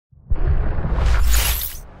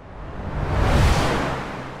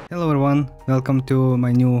everyone, welcome to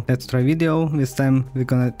my new Let's Try video. This time we're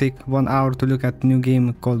gonna take 1 hour to look at a new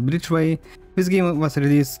game called Breachway. This game was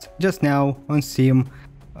released just now on Steam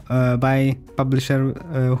by publisher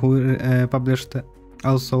who published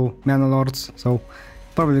also Manolords, so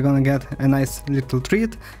probably gonna get a nice little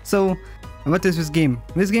treat. So what is this game?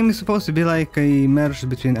 This game is supposed to be like a merge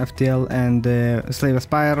between FTL and Slave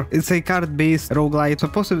Spire. It's a card-based roguelite,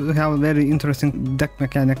 supposed to have very interesting deck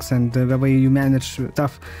mechanics and the way you manage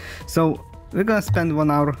stuff. So we're gonna spend 1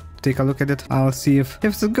 hour to take a look at it. I'll see if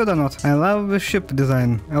it's good or not. I love the ship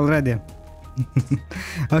design already.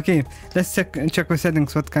 Okay, let's check the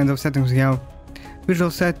settings, what kind of settings we have.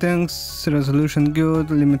 Visual settings, resolution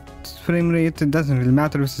good, limit frame rate, it doesn't really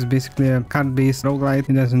matter. This is basically a card-based roguelite,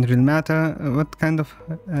 it doesn't really matter what kind of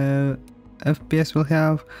FPS we'll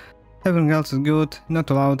have. Everything else is good, not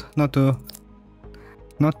too loud, not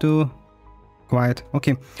too quiet.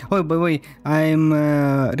 Okay. Oh, by the way, I'm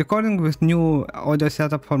recording with new audio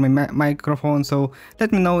setup for my microphone, so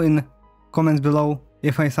let me know in comments below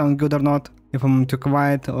if I sound good or not, if I'm too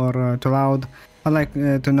quiet or too loud. I'd like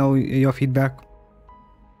to know your feedback,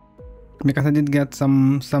 because I did get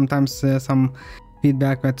sometimes some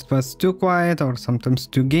feedback that it was too quiet or sometimes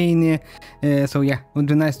too gainy. So yeah, it would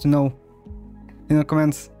be nice to know in the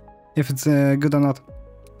comments if it's good or not.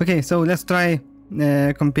 Okay, so let's try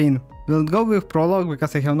campaign. We'll go with prologue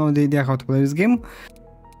because I have no idea how to play this game.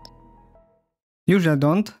 Usually I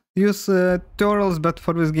don't use tutorials, but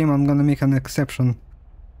for this game I'm gonna make an exception.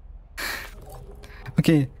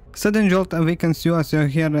 Okay. Sudden jolt awakens you as you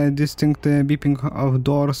hear a distinct beeping of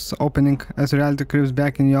doors opening. As reality creeps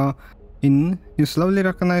back in you slowly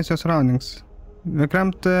recognize your surroundings. The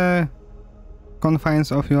cramped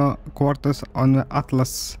confines of your quarters on the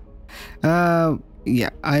Atlas. Yeah,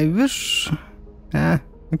 I wish...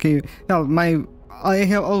 okay, well, I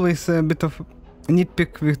have always a bit of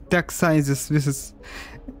nitpick with text sizes. This is...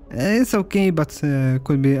 it's okay, but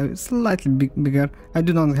could be slightly bigger. I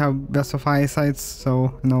do not have best of eyesight,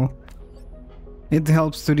 so you know, it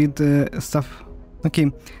helps to read stuff.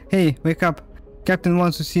 Okay, hey, wake up! Captain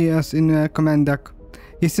wants to see us in the command deck.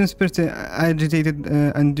 He seems pretty agitated,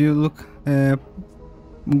 and you look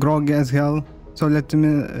groggy as hell. So let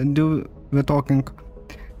me do the talking.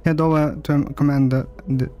 Head over to command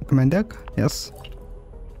deck. Yes.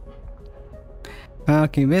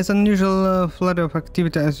 Okay, there's an unusual flurry of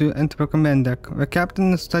activity as you enter the command deck. The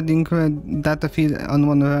captain is studying the data feed on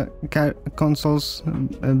one of the consoles,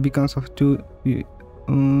 beacons of two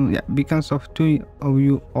of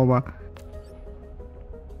you over.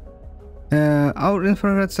 Our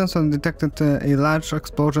infrared sensor detected a large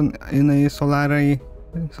explosion in a Solari,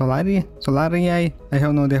 I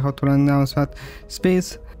have no idea how to pronounce that,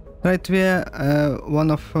 space, right where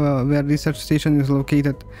one of their research station is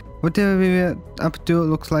located. Whatever we were up to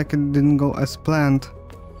looks like it didn't go as planned.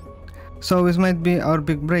 So this might be our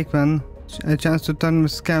big break then. A chance to turn the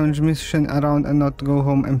scavenge mission around and not go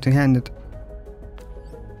home empty-handed.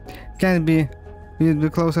 Can it be? We'll be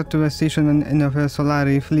closer to the station than any of the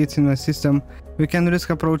Solari fleets in the system. We can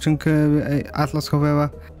risk approaching Atlas,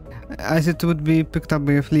 however, as it would be picked up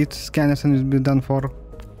by a fleet scanners and would be done for.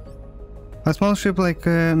 A small ship like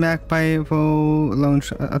Magpie will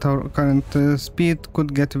launch at our current speed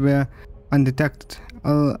could get there undetected.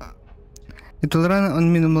 It will run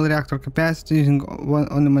on minimal reactor capacity using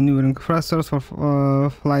only maneuvering thrusters for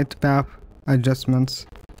flight path adjustments.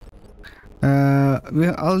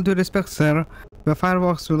 With all due respect, sir, the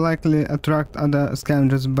fireworks will likely attract other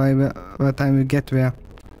scavengers by the time we get there.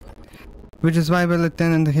 Which is why the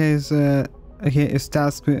lieutenant here is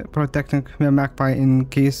tasked with protecting the Magpie in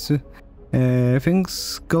case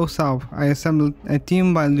things go south. I assembled a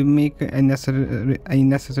team while we make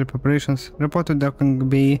necessary preparations. Report to docking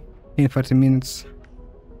bay in 30 minutes.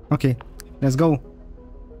 Okay, let's go.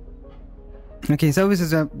 Okay, so this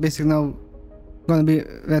is basically now gonna be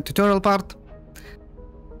the tutorial part.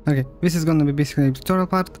 Okay, this is gonna be basically a tutorial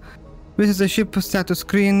part. This is a ship status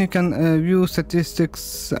screen. You can view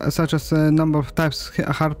statistics such as number of types,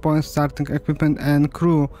 hard points, starting equipment, and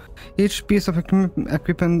crew. Each piece of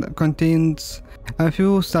equipment contains a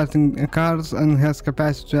few starting cards and has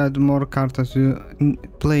capacity to add more cards as you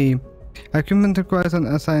play. Equipment requires an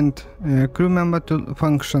assigned crew member to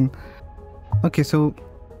function. Okay, so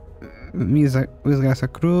these guys are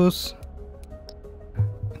crews.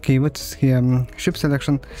 Okay, what's here? Ship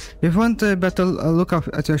selection. If you want a better look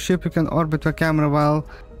at your ship, you can orbit the camera while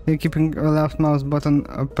keeping the left mouse button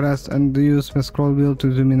pressed and use the scroll wheel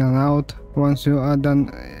to zoom in and out. Once you are done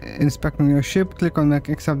inspecting your ship, click on the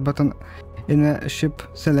accept button in the ship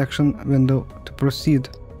selection window to proceed.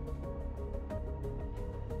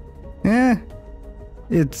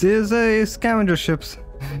 It is a scavenger ship.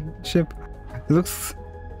 It looks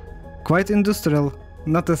quite industrial,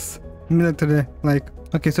 not as military like.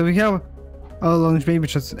 Okay, so we have our launch bay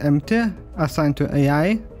which is empty, assigned to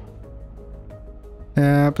AI.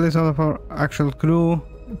 Place all of our actual crew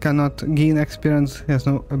cannot gain experience, has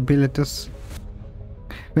no abilities.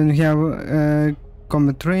 Then we have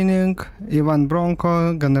combat training, A1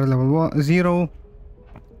 Bronco, gunner level 0.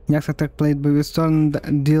 Next attack played by Western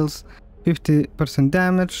deals 50%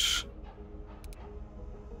 damage.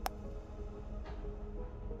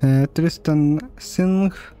 Tristan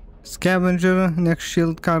Singh, Scavenger, next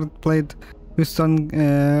shield card played with Stone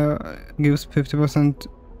gives 50%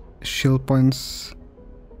 shield points.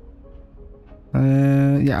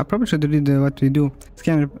 Yeah, I probably should read what we do.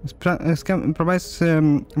 Scavenger provides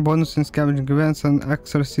bonus in scavenging events and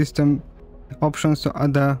access system options to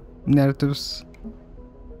other narratives.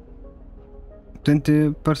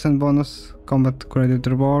 20% bonus combat credit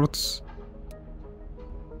rewards.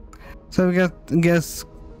 So we guess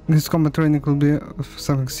this combat training will be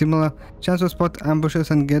something similar. Chance to spot ambushes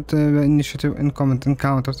and get the initiative in combat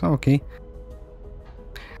encounters. Okay.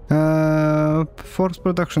 Force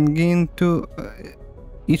production gain to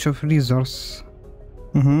each of resource.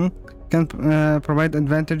 Can provide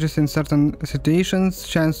advantages in certain situations.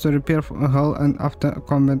 Chance to repair hull and after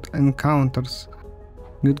combat encounters.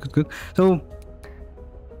 Good. So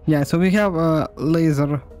yeah, so we have a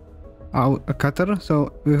laser cutter,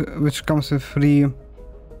 so which comes with 3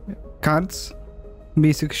 cards,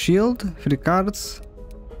 basic shield, 3 cards,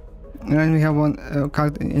 and we have 1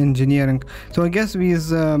 card in engineering. So I guess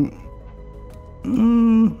with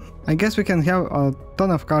I guess we can have a ton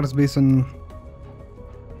of cards based on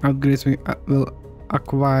upgrades we will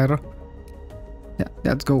acquire. Yeah,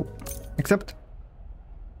 let's go. Accept.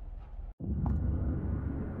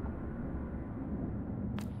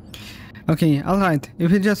 Okay, alright,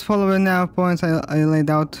 if we just follow the nav points I laid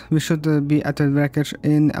out, we should be at the wreckage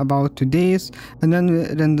in about 2 days, and then we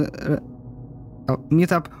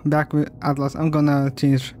meet up back with Atlas. I'm gonna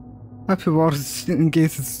change a few words in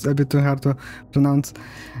case it's a bit too hard to pronounce.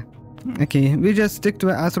 Okay, we just stick to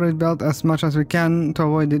the asteroid belt as much as we can to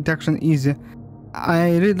avoid detection easy.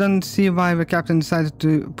 I really don't see why the captain decided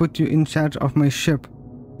to put you in charge of my ship,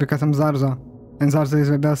 because I'm Zarzo, and Zarzo is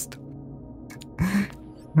the best.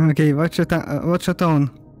 Okay, what's your tone?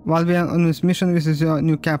 While we are on this mission, this is your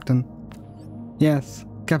new captain. Yes,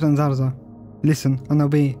 Captain Zarzo. Listen and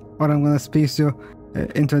obey, or I'm gonna space you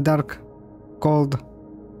into a dark, cold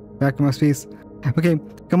vacuum of space. Okay,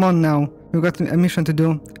 come on now. We've got a mission to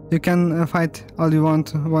do. You can fight all you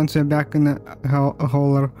want once you're back in a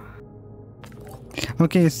hauler.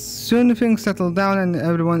 Okay, soon things settle down and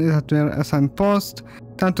everyone is at their assigned post.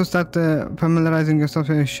 Time to start familiarizing yourself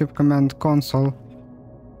with your ship command console.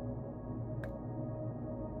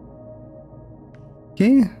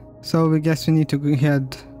 Okay, so we guess we need to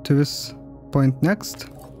head to this point next.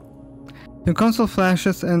 Your console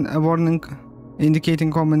flashes and a warning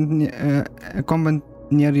indicating combat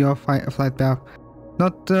near your flight path.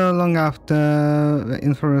 Not long after, the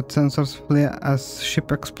infrared sensors flare as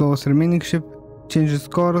ship explodes. Remaining ship changes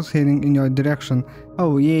course, heading in your direction.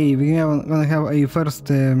 Oh yay, we're gonna have a first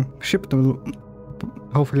ship to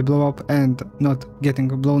hopefully blow up and not getting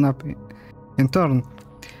blown up in turn.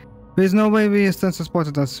 There's no way the sensor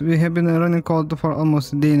spotted us. We have been running cold for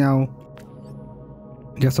almost a day now.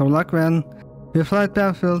 Just our luck, man. The flight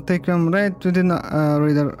path will take them right within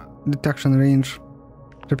radar detection range.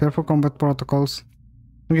 Prepare for combat protocols.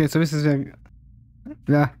 Okay, so this is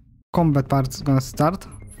the combat part's gonna start.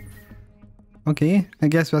 Okay, I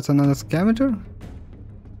guess that's another scavenger.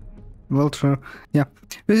 Vulture. Yeah.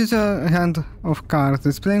 This is a hand of cards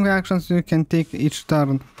displaying the actions you can take each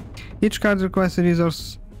turn. Each card requires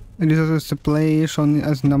resources to play, shown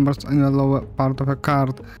as numbers on the lower part of a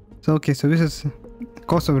card. So okay, so this is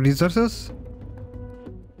cost of resources.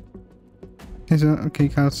 These are okay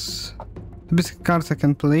cards. Basic cards I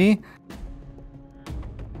can play.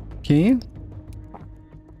 Okay.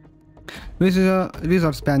 This is a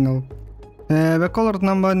resource panel. The colored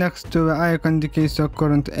number next to the icon indicates your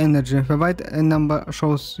current energy. The white number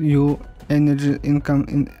shows you energy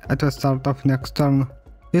income at the start of next turn.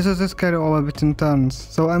 Resources carry over between turns,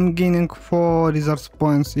 so I'm gaining 4 resource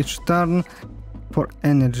points each turn for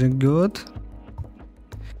energy. Good.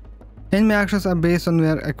 Enemy actions are based on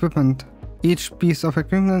their equipment. Each piece of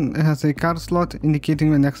equipment has a card slot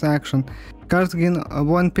indicating the next action. Cards gain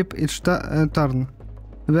 1 pip each turn.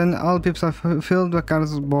 When all pips are filled, the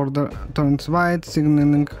card's border turns white,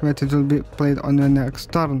 signaling that it will be played on the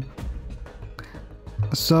next turn.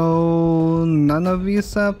 So none of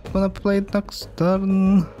these are gonna play next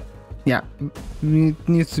turn. Yeah, it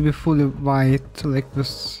needs to be fully white like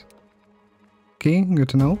this. Okay, good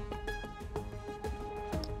to know.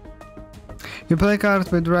 You play cards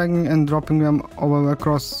by dragging and dropping them over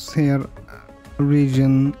across here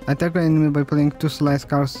region. Attack the enemy by playing 2 slice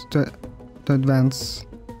cards to advance.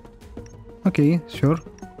 Okay, sure.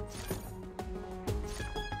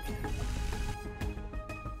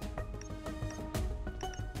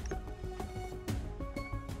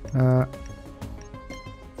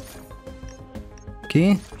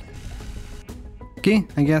 Okay. Okay,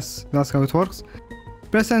 I guess that's how it works.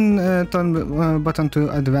 Press and turn button to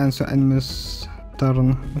advance your enemy's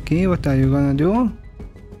turn. Okay, what are you gonna do?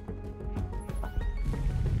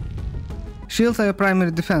 Shields are your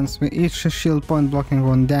primary defense, with each shield point blocking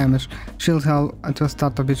 1 damage. Shields help at the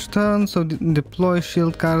start of each turn, so deploy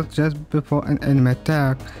shield cards just before an enemy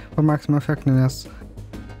attack for maximum effectiveness.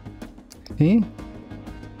 Okay.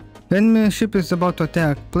 When enemy ship is about to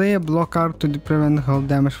attack, play a block card to prevent hull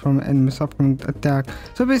damage from enemy's upcoming attack.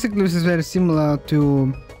 So basically this is very similar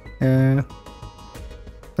to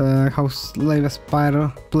how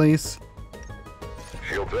Spire plays.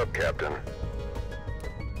 Shields up, Captain.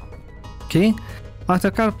 Okay. After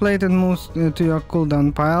card played, it moves to your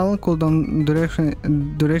cooldown pile. Cooldown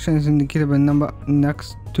duration is indicated by number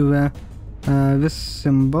next to this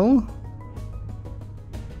symbol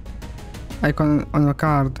icon on a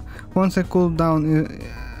card. Once off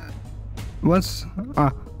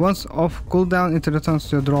cooldown, it returns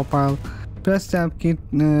to your draw pile. Press tab key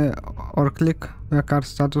or click the card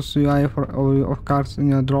status UI for all of cards in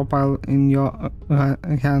your draw pile in your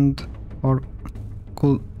hand or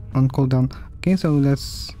on cooldown. Okay, so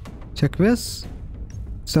let's check this.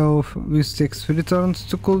 So this takes 3 turns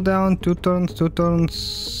to cooldown, 2 turns,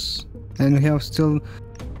 and we have still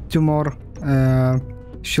 2 more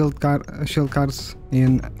shield cards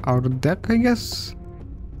in our deck, I guess.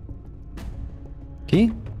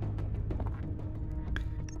 Okay.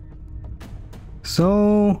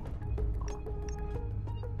 So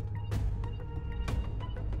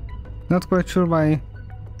not quite sure why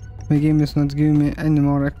my game is not giving me any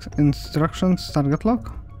more instructions. Target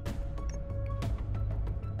lock.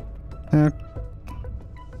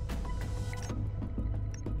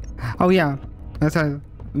 Oh yeah, that's how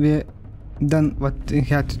we done what we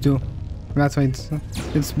had to do. That's why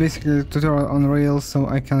it's basically a tutorial on Rails, so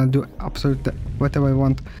I can do absolutely whatever I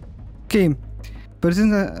want. Okay,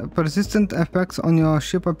 persistent effects on your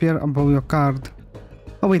ship appear above your card.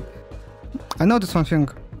 Oh wait, I noticed one thing.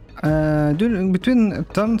 Between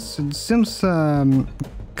turns, it seems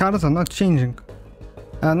cards are not changing.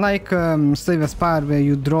 Like Slave Spire, where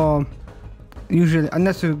you draw, usually,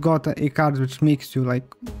 unless you got a card which makes you like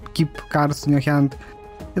keep cards in your hand.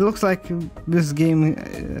 It looks like this game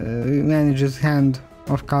manages hand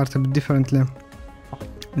of cards a bit differently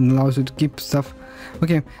and allows you to keep stuff.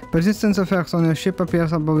 Okay, persistence effects on your ship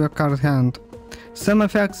appears above your card hand. Some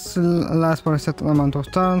effects last for a certain amount of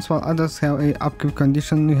turns, while others have a upkeep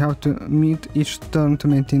condition you have to meet each turn to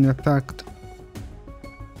maintain the effect.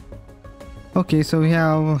 Okay, so we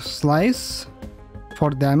have Slice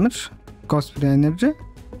for damage, cost 3 energy.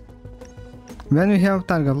 Then we have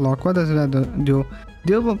Target Lock. What does that do?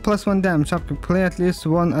 Deal +1 damage upkeep, play at least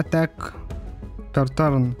 1 attack per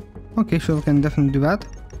turn. Okay, sure, we can definitely do that.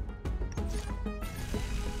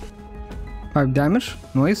 5 damage,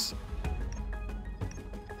 nice.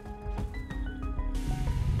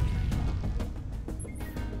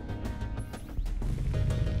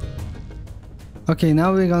 Okay,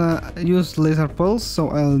 now we're gonna use laser pulse, so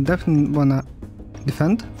I'll definitely wanna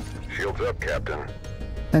defend. Shields up, Captain.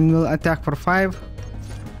 And we'll attack for 5.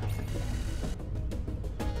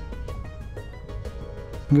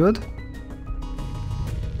 Good.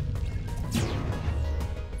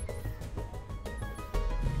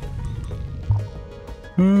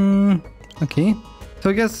 Okay. So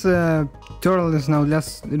I guess tutorial is now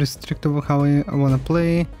less restrictive of how I wanna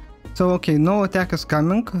play. So okay, no attack is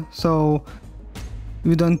coming, so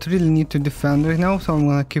we don't really need to defend right now, so I'm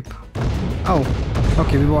gonna keep... Oh,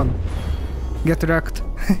 okay, we won. Get wrecked.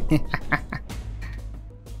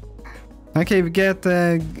 Okay, we get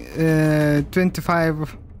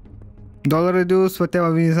 $25 reduce,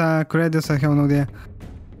 whatever Visa credits, I have no idea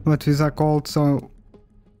what Visa called, so...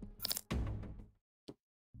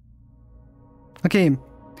 Okay,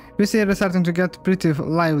 this area is starting to get pretty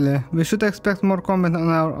lively. We should expect more combat on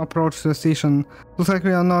our approach to the station. Looks like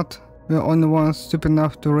we are not the only ones stupid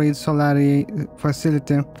enough to raid Solari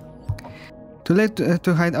facility. Too late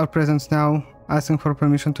to hide our presence now, asking for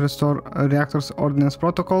permission to restore a reactor's ordnance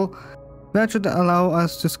protocol. That should allow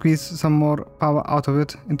us to squeeze some more power out of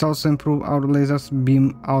it. It also improve our laser's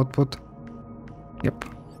beam output. Yep.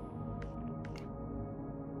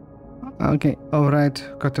 Okay, alright,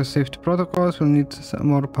 got the safety protocols, we'll need some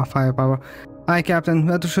more firepower. Hi Captain,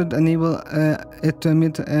 that should enable it to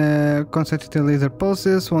emit concentrated laser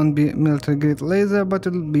pulses. Won't be military grade laser, but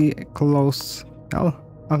it'll be close. Well,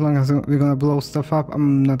 as long as we're gonna blow stuff up,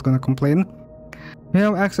 I'm not gonna complain. We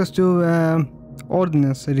have access to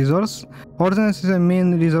ordnance resource. Ordnance is a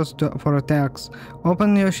main resource for attacks.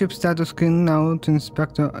 Open your ship status screen now to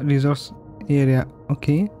inspect the resource area.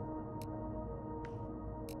 Okay.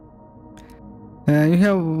 You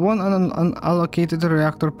have one unallocated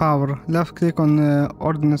reactor power. Left click on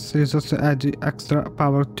ordnance resource to add extra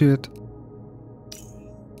power to it.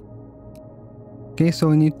 Okay, so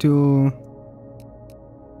we need to...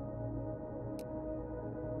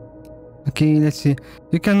 Okay, let's see.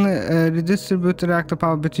 You can redistribute reactor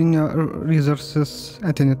power between your resources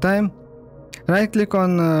at any time. Right click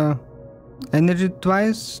on energy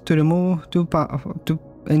twice to remove two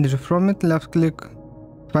energy from it. Left click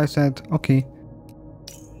twice at okay.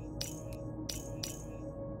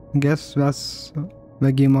 Guess that's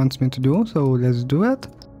the game wants me to do, so let's do it.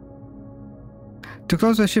 To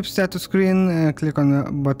close the ship status screen, click on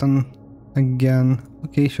the button again.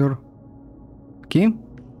 Okay, sure. Okay.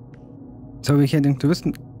 So we're heading to this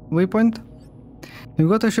waypoint. We've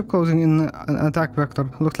got a ship closing in an attack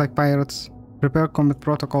vector. Looks like pirates. Prepare combat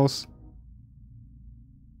protocols.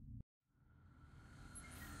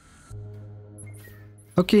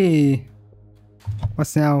 Okay.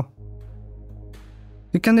 What's now?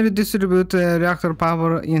 You can redistribute reactor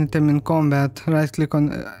power anytime in combat. Right click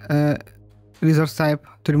on resource type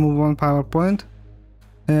to remove one power point.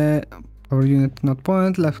 Power unit, not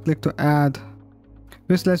point. Left click to add.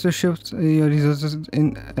 This lets you shift your resources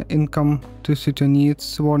in income to suit your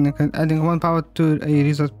needs. Warning, adding one power to a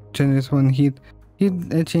resource generates one heat. Heat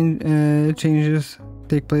changes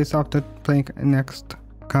take place after playing a next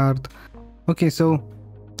card. Okay, so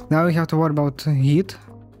now we have to worry about heat.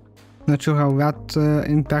 Not sure how that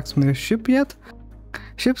impacts my ship yet.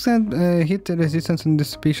 Ships have heat resistance and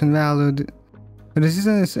dissipation value.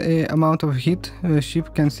 Resistance is a amount of heat a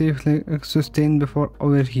ship can safely sustain before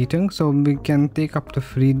overheating, so we can take up to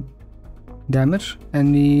 3 damage,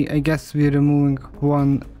 and I guess we're removing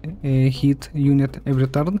 1 heat unit every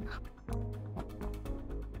turn.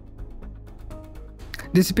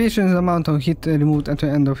 Dissipation is the amount of heat removed at the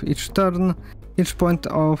end of each turn. Each point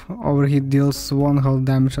of overheat deals 1 hull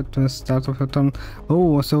damage at the start of a turn.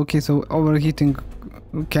 Oh, so okay, so overheating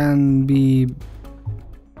can be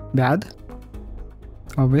bad,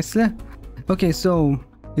 obviously. Okay, so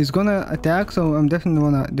he's gonna attack, so I'm definitely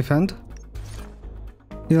gonna defend.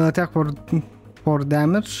 He'll attack for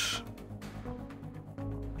damage.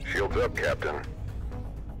 Shields up, Captain.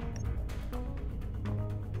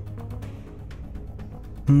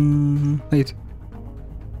 Wait.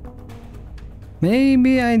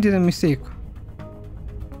 Maybe I did a mistake.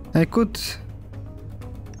 I could...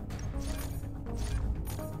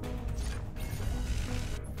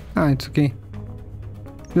 it's okay.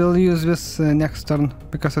 We'll use this next turn,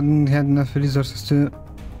 because I didn't have enough resources to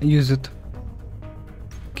use it.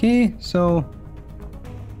 Okay, so...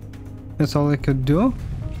 that's all I could do.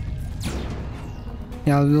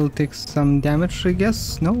 Yeah, we'll take some damage, I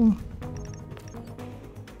guess. No?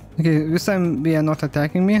 Okay, this time they are not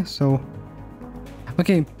attacking me, so...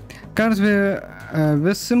 Okay, cards with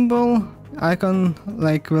this symbol, icon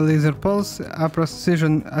like the laser pulse, are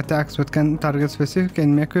precision attacks that can target specific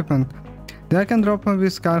enemy equipment. They can drop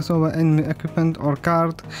these cards over enemy equipment or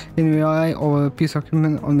card in the eye or a piece of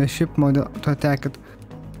equipment on the ship model to attack it.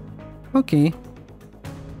 Okay.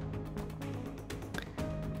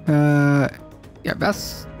 Yeah,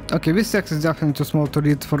 that's... okay, this text is definitely too small to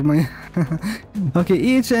read for me. Okay,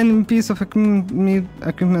 each enemy piece of equipment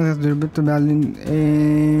has durability value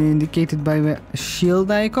indicated by the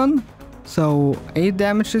shield icon. So 8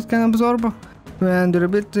 damage it can absorb. When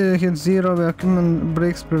durability hits 0, the equipment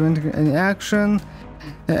breaks, preventing any action.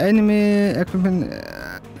 Enemy equipment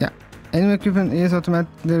is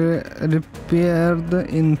automatically repaired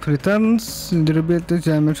in 3 turns. Durability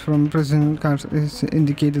damage from precision cards is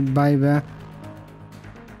indicated by the...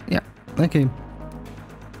 yeah, okay.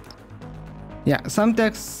 Yeah, some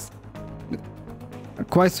texts are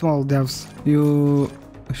quite small devs. You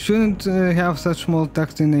shouldn't have such small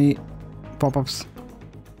text in a pop-ups.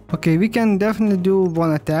 Okay, we can definitely do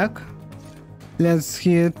 1 attack. Let's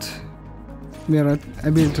hit their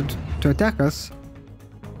ability to attack us.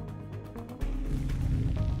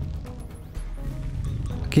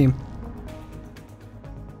 Okay.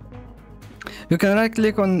 You can right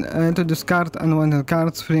click on to discard unwanted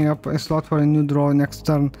cards, freeing up a slot for a new draw next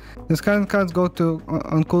turn. Discarded cards go to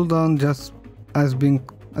on cooldown just as being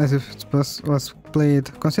as if it was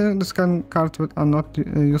played. Consider this cards are not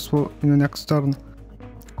useful in the next turn.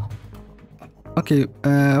 Okay,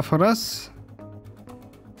 for us...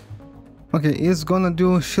 Okay, it's gonna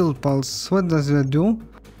do shield pulse. What does it do?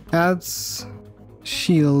 Adds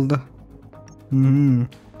shield.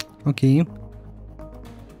 Okay.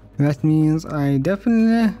 That means I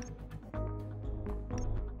definitely...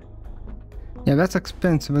 Yeah, that's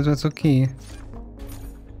expensive, but that's okay.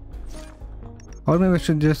 Or maybe I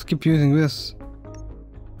should just keep using this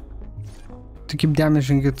to keep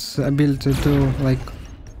damaging its ability to, like,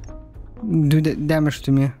 do the damage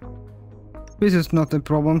to me. This is not a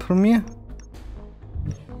problem for me.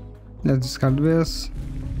 Let's discard this.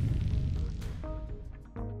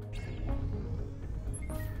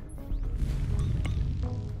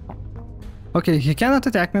 Okay, he cannot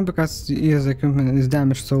attack me because his equipment is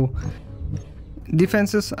damaged, so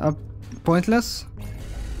defenses are pointless.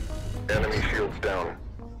 Enemy shields down.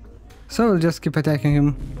 So we'll just keep attacking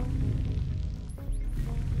him.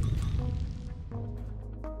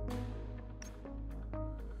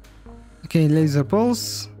 Okay, laser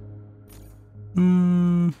pulse.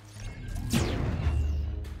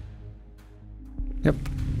 Yep,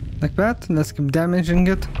 like that. Let's keep damaging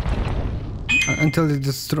it until it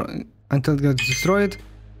gets destroyed.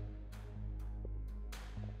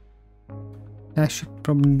 I should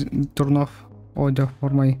probably turn off audio for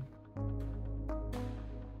my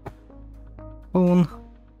phone.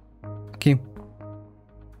 Okay.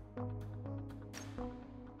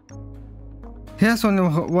 He has only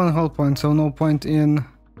one hull point, so no point in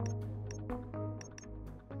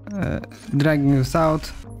dragging this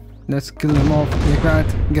out. Let's kill him off like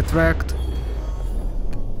that, get wrecked.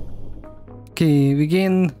 Okay, we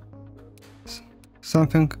gain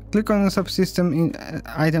something. Click on the subsystem in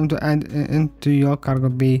item to add into your cargo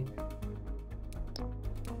bay.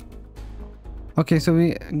 Okay, so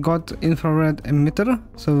we got infrared emitter,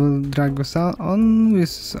 so we'll drag this out on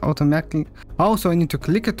with automatically. Oh, so I need to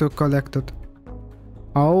click it to collect it.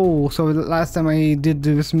 Oh, so the last time I did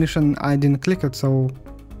this mission I didn't click it, so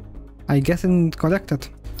I guess I didn't collect it.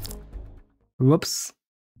 Whoops.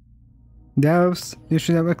 Devs, you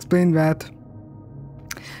should have explained that.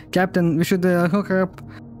 Captain, we should hook up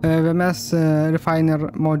the mass refiner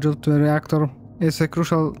module to a reactor. It's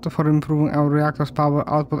crucial for improving our reactor's power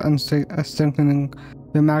output and strengthening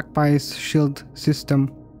the Magpie's shield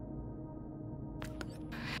system.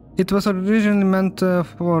 It was originally meant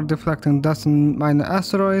for deflecting dust and minor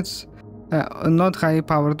asteroids, not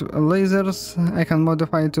high-powered lasers. I can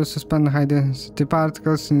modify it to suspend high-density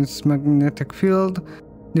particles in its magnetic field,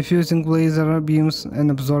 diffusing laser beams and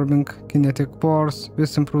absorbing kinetic pores.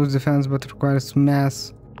 This improves defense but requires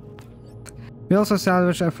mass. We also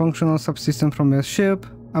salvage a functional subsystem from a ship.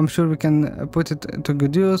 I'm sure we can put it to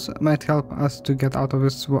good use. Might help us to get out of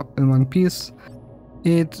this in one piece.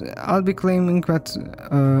 I'll be claiming that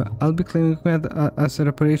as a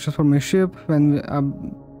reparation for my ship when we are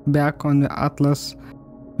back on the Atlas.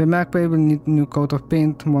 The Magpie will need a new coat of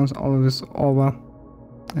paint once all of this is over.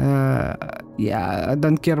 Yeah, I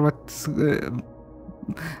don't care what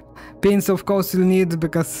paints of course you'll need,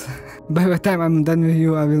 because by the time I'm done with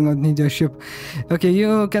you I will not need your ship. Okay,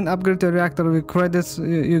 you can upgrade your reactor with credits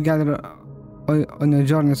you gather on your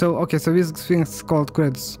journey. So okay, so this thing is called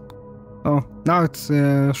credits. Oh, now it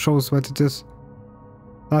shows what it is.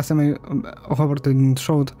 Last time I hovered it didn't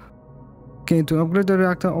show it. Okay, to upgrade the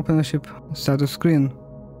reactor, open the ship status screen.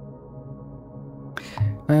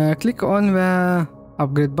 Click on the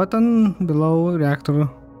upgrade button below reactor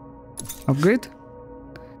upgrade.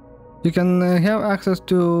 You can have access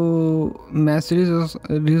to mass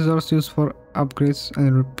resource used for upgrades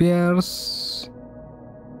and repairs.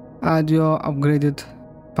 Add your upgraded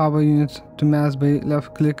power unit to mass by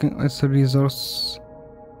left clicking as a resource.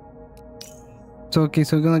 So okay,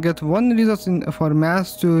 so we're gonna get one resource for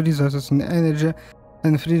mass, 2 resources in energy,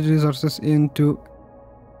 and 3 resources into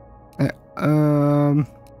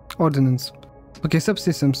ordnance. Okay,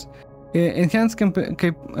 subsystems. Enhance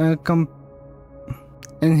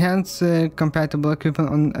compatible equipment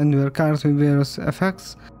on underwear cars with various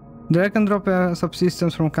effects. Drag and drop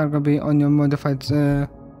subsystems from cargo bay on your modified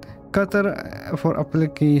cutter for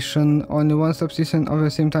application. Only one subsystem at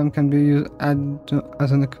the same time can be added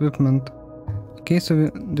as an equipment. Okay, so we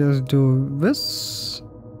just do this.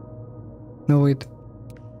 No, wait.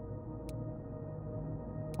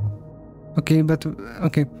 Okay, but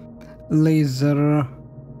okay. Laser.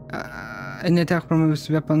 Any attack from this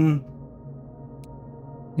weapon.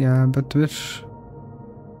 Yeah, but which?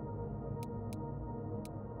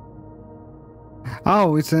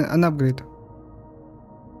 Oh, it's an upgrade.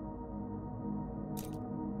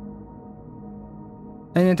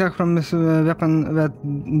 Any attack from this weapon that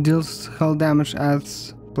deals hull damage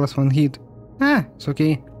adds +1 hit. Ah, it's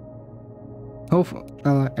okay.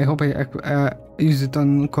 I hope I use it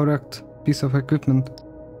on correct piece of equipment.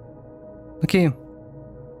 Okay.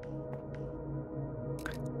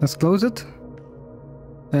 Let's close it.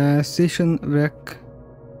 Station wreck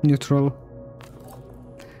neutral.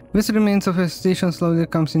 This remains of a station slowly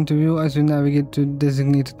comes into view as you navigate to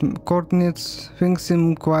designated coordinates. Things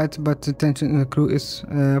seem quiet, but the tension in the crew is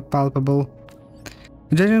palpable.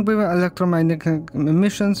 Judging by the electromagnetic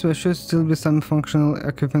emissions, there should still be some functional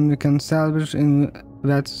equipment we can salvage in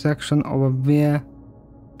that section over there.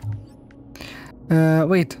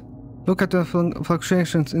 Wait. Look at the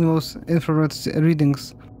fluctuations in those infrared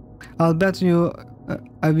readings. I'll bet you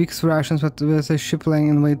a week's rations that there's a ship lying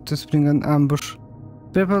in wait to spring an ambush.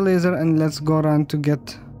 Prepare laser and let's go around to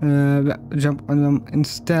get jump on them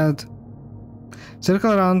instead.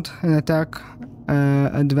 Circle around and attack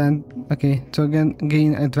okay, so again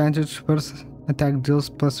gain advantage. First attack deals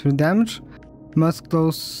 +3 damage. Must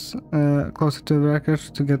closer to the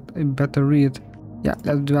wreckage to get a better read. Yeah,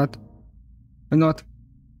 let's do that. Or not.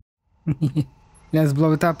 Let's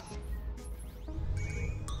blow it up.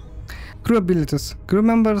 Crew abilities. Crew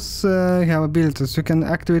members have abilities. You can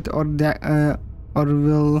activate at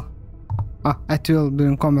will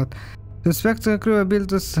during combat. To inspect the crew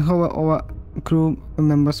abilities, hover over crew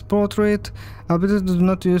members' portrait. Abilities do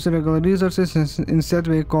not use regular resources, instead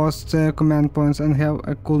they cost command points and have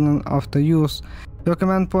a cooldown after use. Your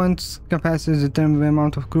command points capacity determines the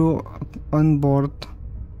amount of crew on board.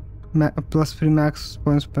 +3 max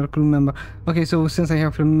points per crew member. Okay, so since I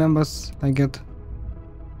have 3 members, I get...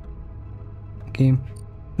 Okay.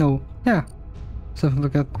 No. Yeah. Something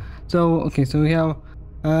like that. So, okay, so we have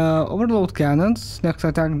overload cannons. Next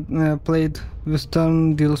attack plate with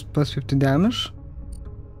turn deals +50 damage.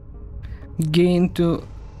 Gain 2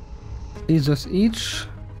 lasers each.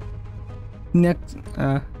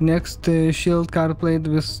 Next shield card plate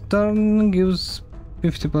with turn gives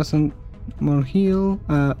 50% more heal.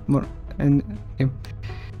 More and okay.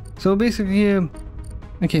 So basically,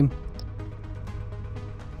 okay.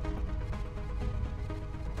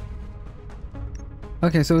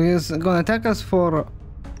 Okay, so he's gonna attack us for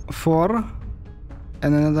 4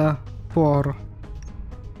 and another 4.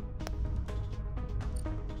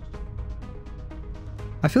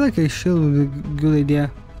 I feel like a shield would be a good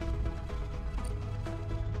idea.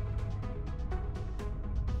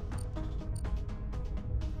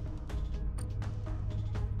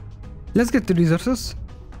 Let's get the resources.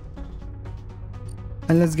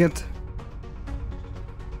 And let's get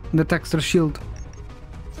that extra shield.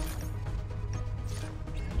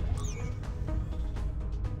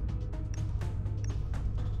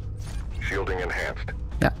 Shielding enhanced.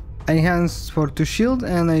 Yeah, I enhance for 2 shield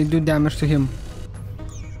and I do damage to him.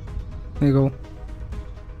 There you go.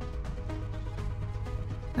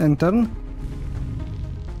 And turn.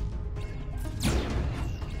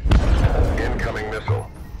 Incoming missile.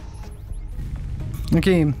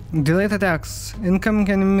 Okay, delayed attacks. Incoming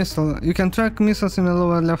enemy missile. You can track missiles in the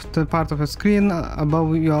lower left part of the screen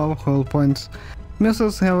above your hull points.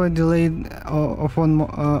 Missiles have a delay of 1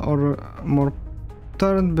 or more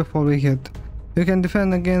turn before they hit. You can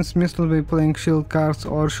defend against missiles by playing shield cards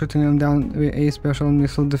or shooting them down with a special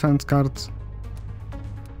missile defense cards.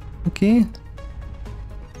 Okay.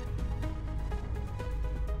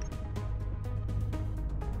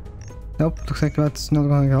 Nope, looks like that's not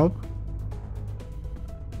gonna help.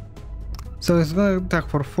 So it's gonna attack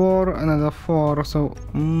for 4, another 4, so...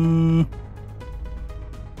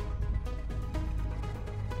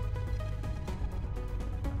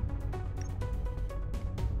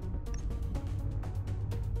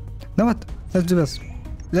 Now what? Let's do this.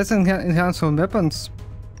 Let's enhance some weapons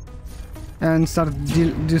and start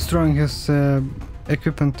destroying his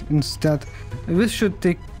equipment instead. This should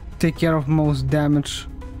take care of most damage.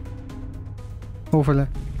 Hopefully.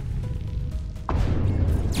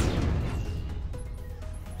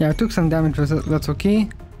 Yeah, I took some damage, that's okay.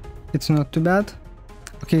 It's not too bad.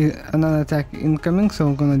 Okay, another attack incoming, so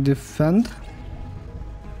I'm gonna defend.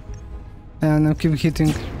 And I'll keep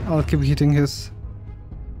hitting his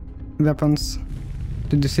weapons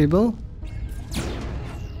to disable.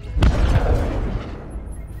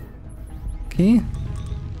 Okay,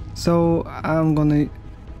 so I'm gonna...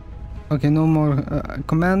 Okay, no more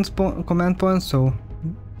command points, so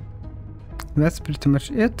that's pretty much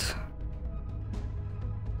it.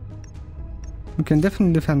 We can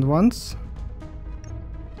definitely defend once.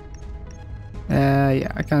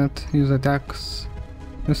 Yeah, I cannot use attacks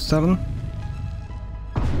this turn.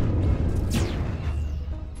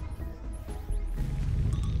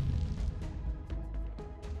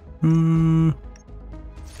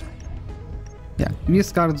 Yeah,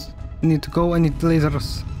 these cards need to go. I need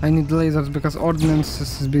lasers. I need lasers because ordnance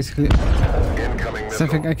is basically Incoming missile.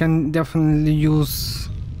 something I can definitely use.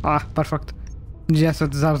 Ah, perfect. Just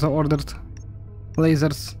what Zarzo ordered.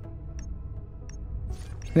 Lasers.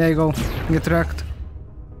 There you go. Get wrecked.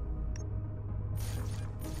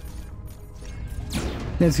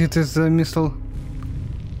 Let's hit his missile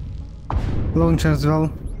launcher as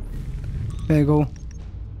well. There you go.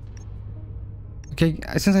 Okay,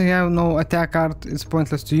 since I have no attack card, it's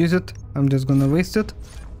pointless to use it. I'm just gonna waste it.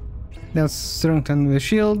 Let's strengthen the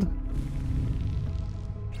shield.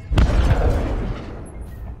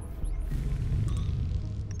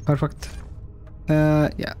 Perfect.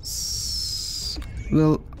 Yes.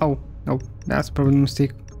 Well, oh, no, that's probably a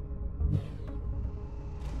mistake.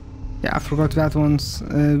 Yeah, I forgot that ones.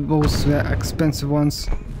 Those were expensive ones.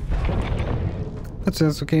 But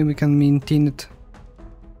that's okay, we can maintain it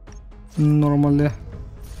normally.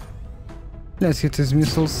 Let's hit his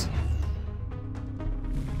missiles.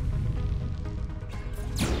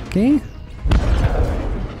 Okay.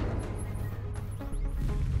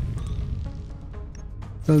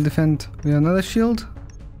 We'll defend with another shield.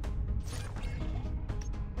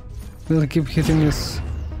 We'll keep hitting his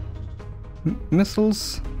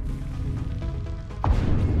missiles.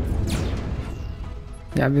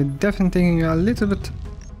 Yeah, we're definitely taking a little bit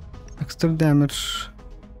extra damage.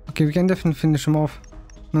 Okay, we can definitely finish him off.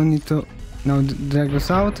 No need to now drag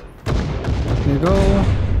this out. There you go.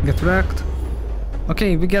 Get wrecked.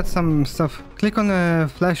 Okay, we get some stuff. Click on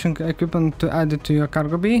flashing equipment to add it to your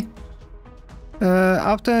cargo bay.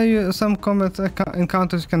 After some combat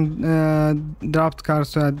encounters, you can drop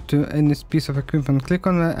cards to add to any piece of equipment. Click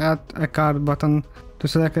on the add a card button to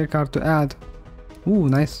select a card to add. Ooh,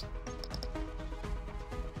 nice.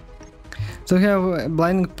 So we have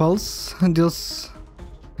Blinding Pulse, deals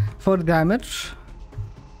 4 damage.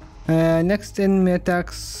 Next enemy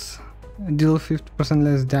attacks deal 50%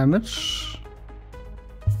 less damage.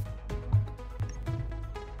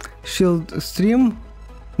 Shield Stream,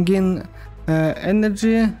 gain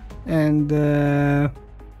energy and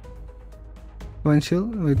one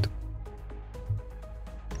shield. Wait.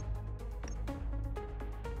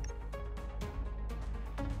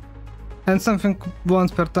 And something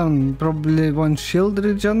once per turn, probably one shield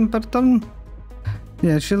regen per turn.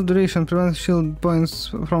 Yeah, shield duration prevents shield points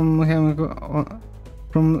from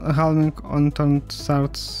halving on turn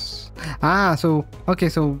starts. Ah, so okay,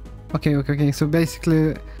 so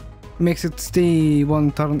basically makes it stay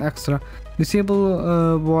one turn extra.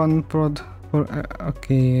 Disable one prod for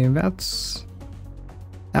okay, that's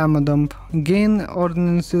ammo dump. Gain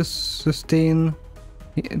ordnances sustain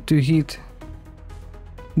to heat.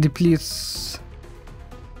 Depletes.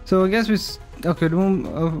 So I guess we okay,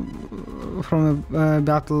 remove from a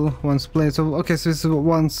battle once played. So okay, so this is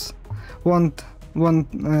one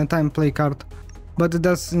time play card, but it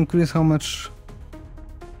does increase how much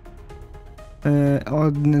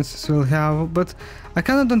ordnance will have. But I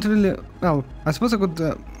kinda don't really. Well, I suppose I could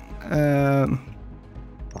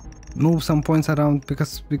move some points around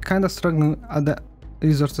because we kinda struggling at the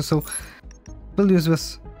resources. So we'll use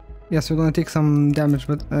this. Yes, we're gonna take some damage,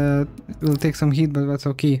 but we'll take some heat, but that's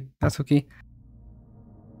okay. That's okay.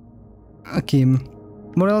 Okay.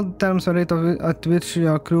 Morale determines the rate at which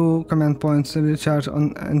your crew command points recharge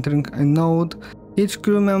on entering a node. Each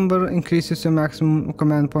crew member increases your maximum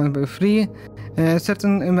command point by 3.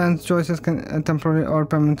 Certain event choices can temporarily or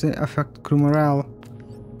permanently affect crew morale.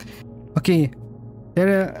 Okay.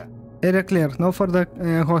 Area clear. No further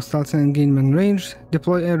hostiles in engagement range.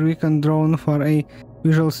 Deploy a recon drone for a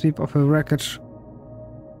visual sweep of a wreckage.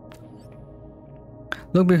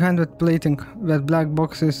 Look behind that plating. That black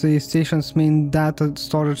box is the station's main data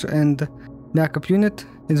storage and backup unit.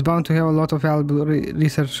 It's bound to have a lot of valuable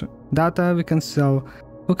research data we can sell.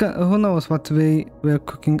 Who knows what we're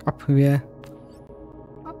cooking up here?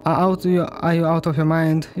 Are you out of your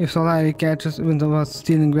mind? If Solari catches wind of us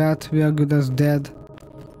stealing that, we are good as dead.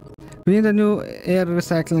 We need a new air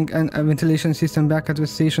recycling and a ventilation system back at the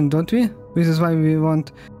station, don't we? This is why we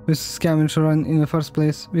want this scavenger run in the first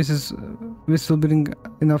place. This will bring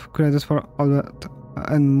enough credits for all that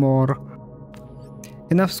and more.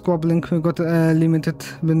 Enough squabbling, we got a limited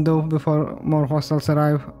window before more hostiles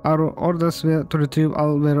arrive. Our orders were to retrieve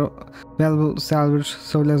all their valuable salvage,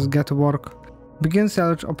 so let's get to work. Begin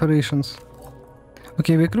salvage operations.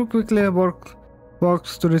 Okay, the crew quickly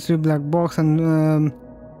works to retrieve black box and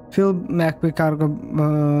fill MacBay cargo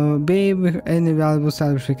bay with any valuable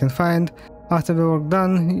salvage we can find. After the work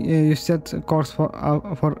done, you set course for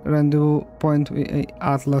rendezvous point with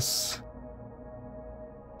Atlas.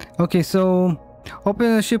 Okay, so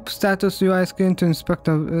Open the ship status UI screen to inspect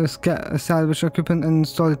a salvage equipment and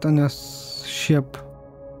install it on your ship.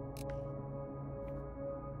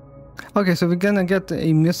 Okay, so we're gonna get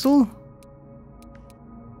a missile.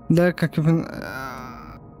 Derek equipment.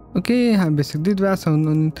 Okay, have basic DDoS.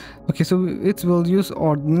 Okay, so it will use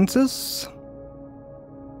ordnances.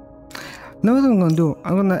 Now what I'm gonna do,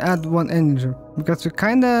 I'm gonna add 1 energy because we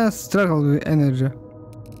kinda struggle with energy.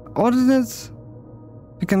 Ordnance,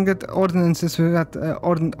 we can get ordnances. We got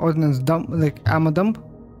ordnance dump, like ammo dump.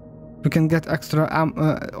 We can get extra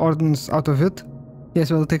ordnance out of it.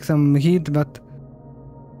 Yes, we'll take some heat, but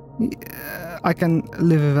I can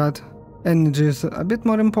live with that. Energy is a bit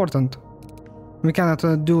more important. We cannot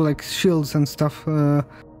do like shields and stuff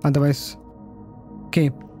otherwise. Okay,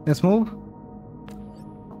 let's move.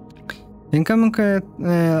 Incoming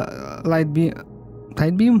light beam,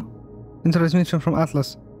 tight beam, transmission from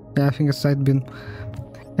Atlas. Yeah, I think it's tight beam.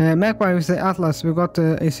 Magpie with the Atlas, we got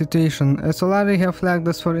a situation. Solari have flagged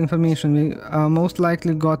us for information. We most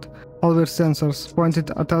likely got all their sensors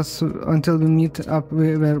pointed at us until we meet up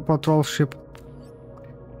with their patrol ship.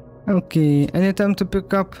 Okay, any attempt to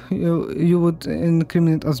pick up you would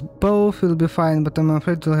incriminate us both. Will be fine, but I'm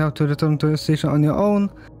afraid you'll have to return to the station on your own.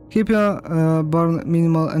 Keep your burn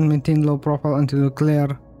minimal and maintain low profile until you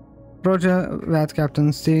clear. Roger that,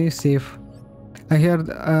 Captain. Stay safe. I heard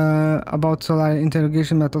about solar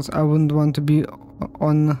interrogation methods. I wouldn't want to be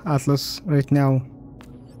on Atlas right now.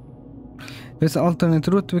 There's an alternate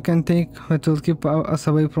route we can take that will keep us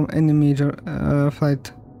away from any major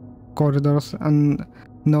flight corridors and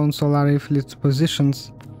known Solari fleet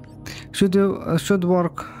positions. Should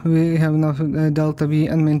work. We have enough Delta V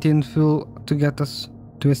and maintain fuel to get us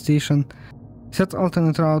to a station. Set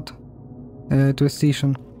alternate route to a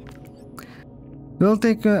station. Will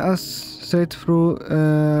take us straight through.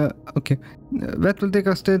 Okay, that will take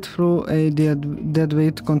us straight through a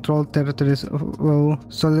deadweight controlled territories. Well,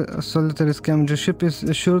 solitary scavenger ship is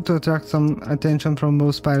sure to attract some attention from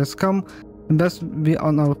both Spire scum. Best be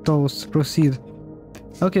on our toes. Proceed.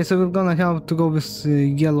 Okay, so we're gonna have to go with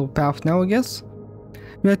yellow path now, I guess.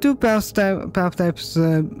 We have 2 path types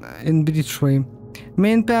in Breachway.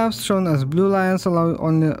 Main paths shown as blue lines allow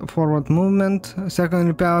only forward movement.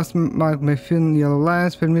 Secondary paths marked by thin yellow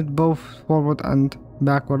lines permit both forward and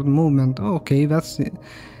backward movement. Okay, that's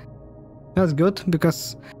good,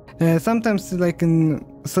 because sometimes, like in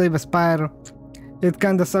Slave Aspire, it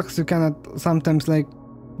kinda sucks. You cannot sometimes like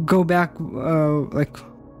go back like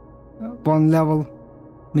 1 level,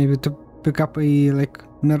 maybe to pick up a like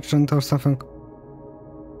merchant or something.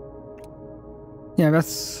 Yeah,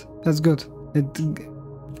 that's good.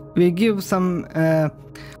 We give some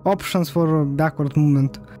options for backward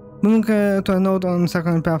movement. Moving to a node on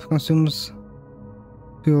second path consumes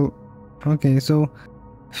fuel. Okay, so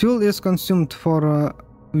fuel is consumed for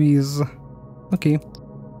these. Okay.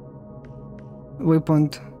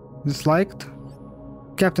 Waypoint disliked.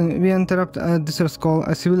 Captain, we interrupt a distress call.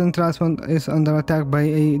 A civilian transport is under attack by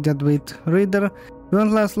a deadweight raider. We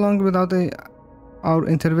won't last long without our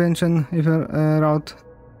intervention. If your route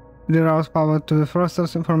reroutes power to the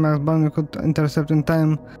thrusters for max burn, we could intercept in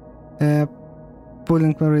time,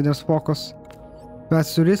 pulling the raider's focus.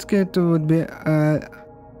 That's too risky.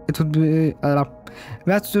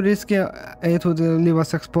 That's too risky. It would leave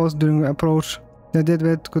us exposed during approach. The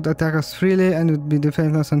deadweight could attack us freely and would be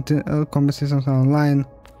defenseless until combat systems are online.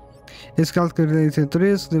 It's calculated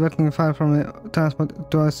risk. Diverting fire from a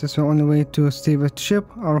transport to us is the only way to save the ship.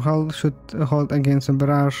 Our hull should hold against a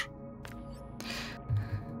barrage.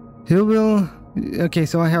 You will... Okay,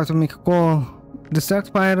 so I have to make a call.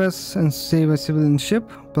 Distract pirates and save a civilian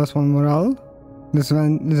ship. +1 morale.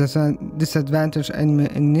 Disadvantage enemy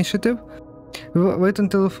initiative. Wait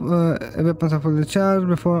until weapons are fully charged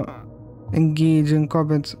before engaging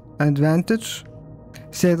combat advantage.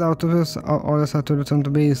 Set out of this, our orders are to return to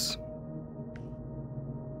base.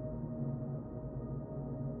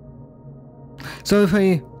 So if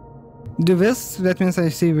I do this, that means I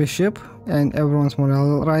save a ship and everyone's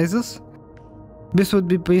morale rises. This would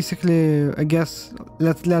be basically, I guess,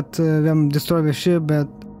 let them destroy the ship, but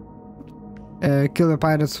kill the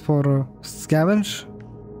pirates for scavenge,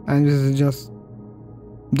 and this is just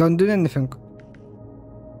don't do anything.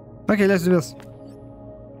 Okay, let's do this.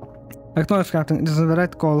 Acknowledge, Captain. It is the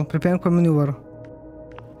right call. Prepare for maneuver.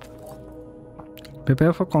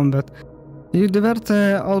 Prepare for combat. You divert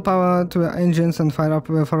all power to engines and fire up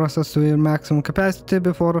the thrusters to your maximum capacity.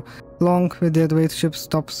 Before long, the deadweight ship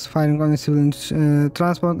stops firing on the civilian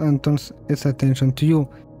transport and turns its attention to you.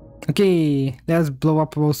 Okay, let's blow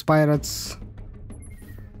up those pirates.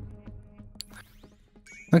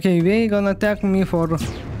 Okay, they're gonna attack me for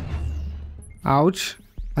Ouch.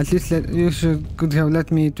 At least you could have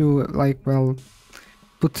let me to, like, well,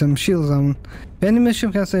 put some shields on. The enemy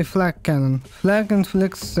ship has a flag cannon. Flag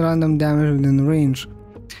inflicts random damage within range.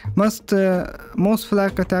 Most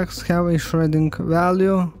flag attacks have a shredding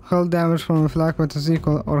value. Hull damage from a flag that is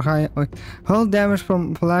equal or higher. Hull damage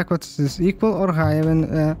from flag that is equal or higher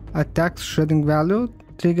when attack's shredding value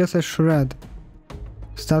triggers a shred.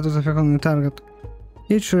 Status effect on the target.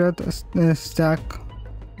 Each shred stack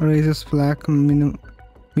raises flag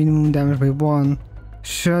minimum damage by 1.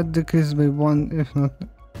 Shred decreases by 1 if not.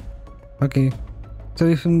 Okay. So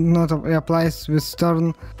if not applies with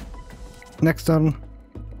turn, next turn,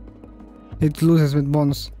 it loses with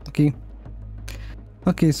bonus. Okay.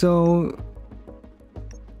 Okay, so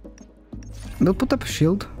we'll put up a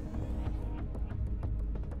shield.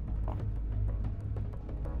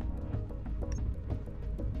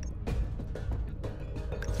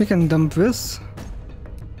 We can dump this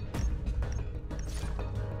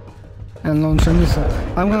and launch a missile.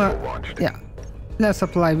 I'm gonna, yeah, let's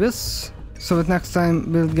apply this so that next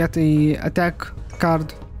time we'll get a attack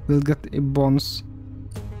card, we'll get a bonus.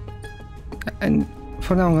 And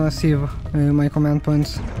for now I'm gonna save my command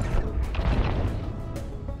points.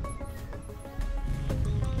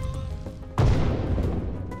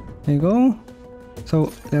 There you go.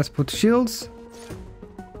 So let's put shields.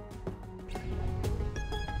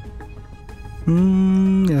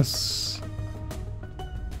 Yes.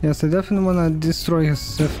 Yes, I definitely wanna destroy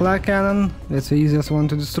his flag cannon. That's the easiest one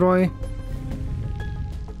to destroy.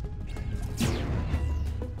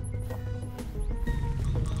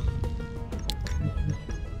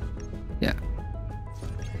 Yeah.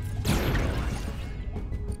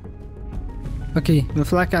 Okay, the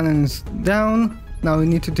flag cannon is down. Now we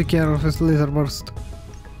need to take care of his laser burst.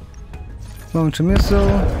 Launch a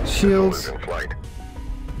missile, shields.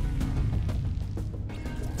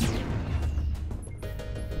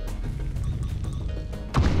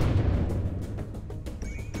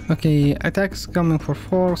 Okay, attacks coming for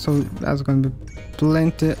 4, so that's gonna be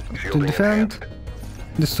plenty to defend.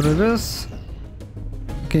 Destroy this.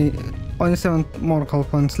 Okay, only 7 more hull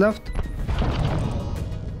points left.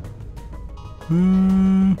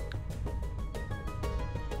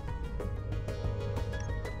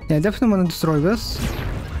 Yeah, definitely wanna destroy this.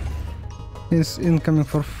 It's incoming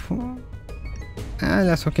for 4.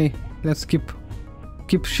 That's okay. Let's keep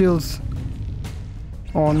shields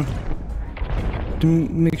on to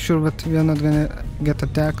make sure that we are not gonna get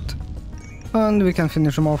attacked, and we can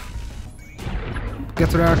finish them off.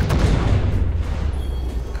 Get wrecked.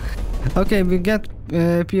 Okay, we get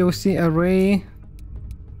POC array,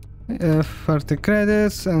 30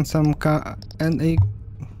 credits, and a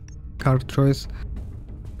card choice.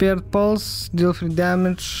 Paired pulse, deal free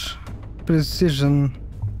damage, precision.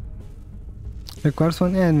 Requires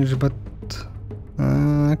 1 energy, but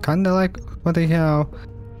kinda like what I have.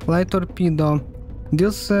 Light torpedo.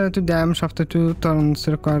 Deals 2 damage after 2 turns,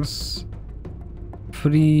 requires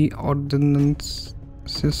 3 ordnances.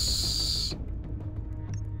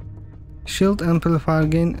 Shield amplifier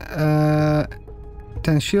gain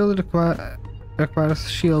 10 shield requires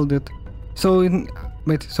shielded. So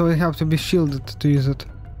so it have to be shielded to use it.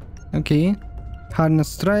 Okay. Harness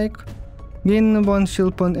strike. Gain 1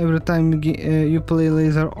 shield point every time you play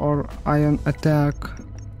laser or ion attack.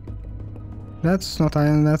 That's not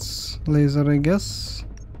iron, that's laser, I guess.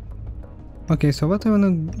 Okay, so what I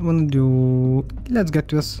wanna do? Let's get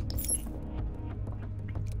to this.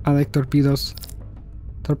 I like torpedoes.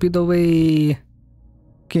 Torpedo way.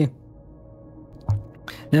 Okay.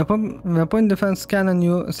 The point defense cannon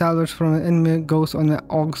you salvage from an enemy goes on an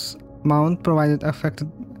AUG's mount, provided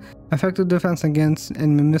effective defense against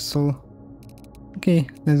enemy missile. Okay,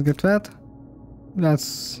 let's get that.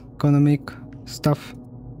 That's gonna make stuff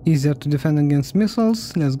easier to defend against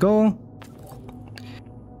missiles. Let's go.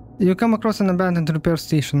 You come across an abandoned repair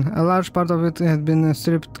station. A large part of it had been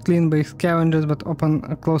stripped clean by scavengers, but upon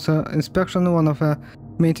a closer inspection, one of a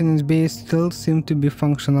maintenance bays still seemed to be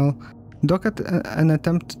functional. Dock at an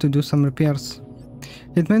attempt to do some repairs.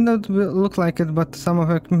 It may not look like it, but some of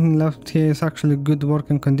the equipment left here is actually good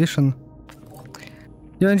working condition.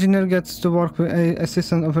 Your engineer gets to work with an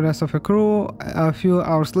assistant of the rest of the crew. A few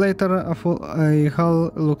hours later, a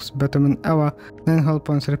hull looks better than ever. 9 hull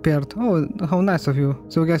points repaired. Oh, how nice of you.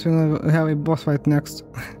 So I guess we have a boss fight next.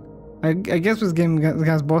 I guess this game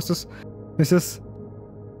has bosses. This is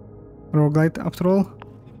roguelite after all.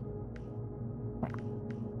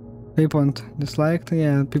 Waypoint disliked.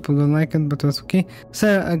 Yeah, people don't like it, but that's okay.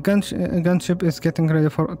 Sir, a gunship is getting ready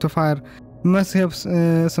to fire. Must have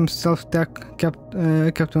some stealth tech kept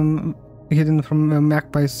hidden from the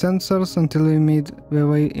Magpie sensors until we made the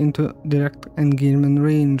way into direct engagement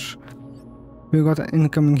range. We got an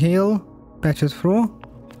incoming hail, patch it through.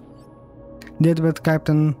 Dead with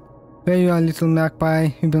Captain. Where you are, little Magpie?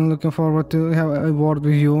 We've been looking forward to have a word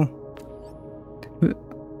with you.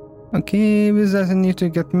 Okay, this doesn't need to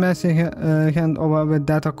get messy. Hand over the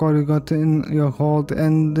data core you got in your hold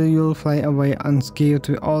and you'll fly away unscathed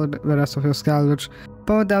with all the rest of your salvage.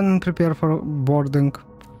 Power down and prepare for boarding.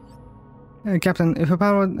 Captain, if we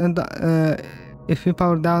power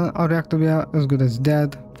down our reactor, we are as good as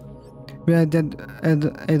dead. We are dead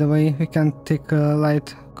either way. We can't take a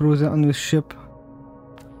light cruiser on this ship.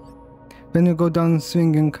 When you go down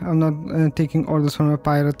swinging, I'm not taking orders from a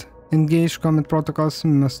pirate. Engage combat protocols,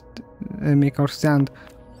 we must make our stand.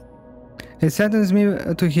 It saddens me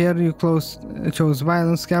to hear you chose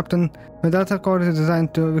violence, Captain. The data core is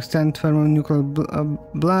designed to withstand thermonuclear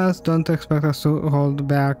blast. Don't expect us to hold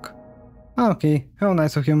back. Okay, how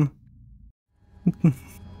nice of him.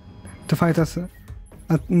 To fight us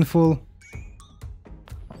in full.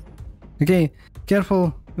 Okay,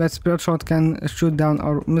 careful, that spread shot can shoot down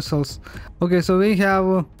our missiles. Okay, so we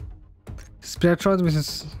have spread shot, which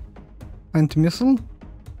is anti-missile.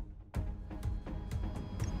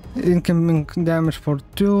 Incoming damage for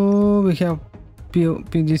 2. We have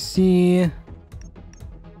PDC.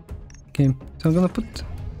 Okay, so I'm gonna put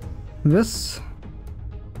this.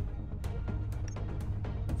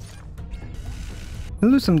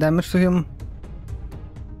 We'll do some damage to him.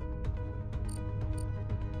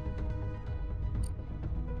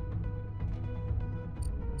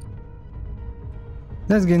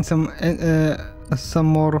 Let's gain some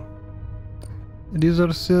more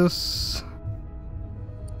resources.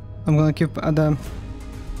 I'm gonna keep other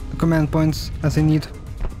command points as I need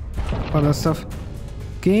for other stuff.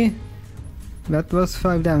 Okay, that was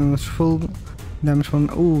 5 damage, full damage from.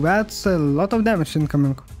 Ooh, that's a lot of damage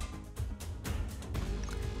incoming.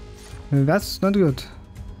 That's not good.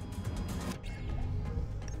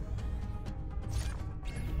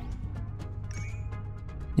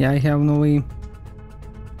 Yeah, I have no way.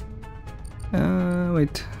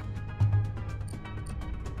 Wait.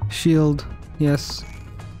 Shield, yes.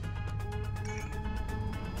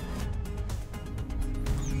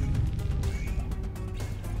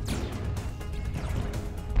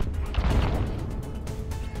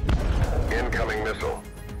 Incoming missile.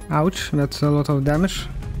 Ouch, that's a lot of damage.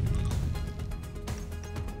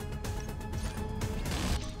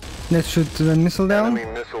 Let's shoot the missile down.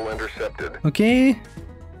 Enemy missile intercepted. Okay.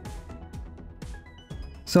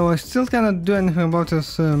 So I still cannot do anything about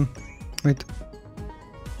this. Wait.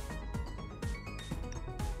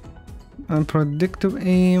 Predictive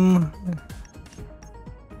aim.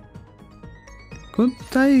 Could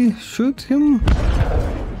I shoot him?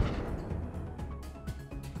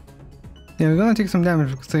 Yeah, we're gonna take some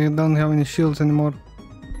damage because I don't have any shields anymore.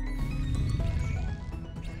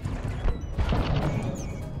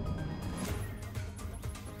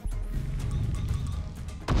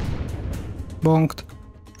 Bonked.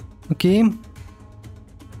 Okay.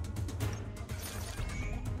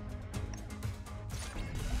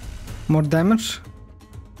 More damage.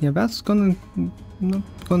 Yeah, that's not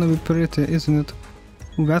gonna be pretty, isn't it?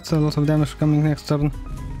 Ooh, that's a lot of damage coming next turn.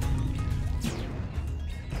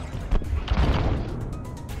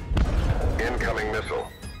 Incoming missile.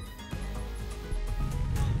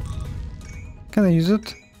 Can I use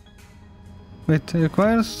it? Wait, it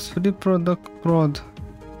requires 3 product prod.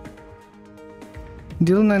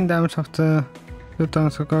 Deal 9 damage after 2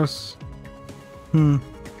 turns, of course. Enemy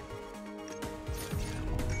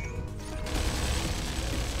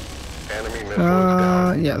missile is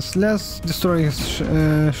down. Yes, let's destroy his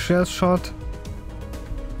shell shot.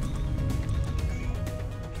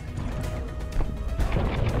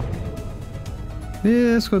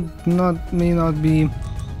 This may not be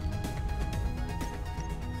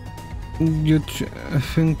good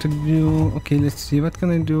thing to do. Okay, let's see, what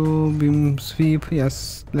can I do? Beam sweep,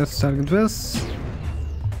 yes, let's target this.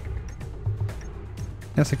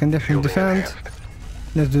 Yes, I can definitely defend.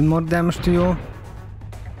 Let's do more damage to you.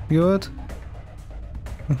 Good.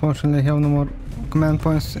 Unfortunately, I have no more command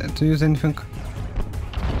points to use anything.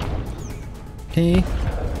 Okay.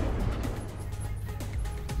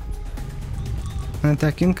 An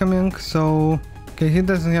attack incoming, so... Okay, he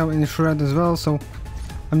doesn't have any shred as well, so...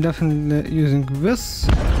 I'm definitely using this.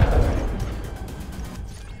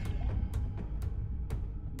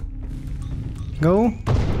 Go.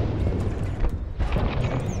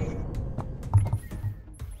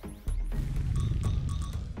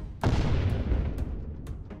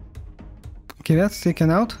 Okay, that's taken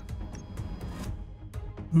out.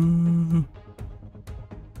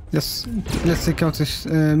 Let's take out this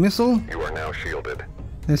missile. You are now shielded.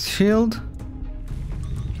 Let's shield.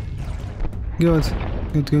 Good.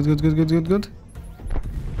 Good.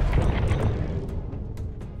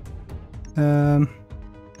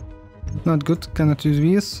 Not good. Cannot use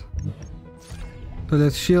these. So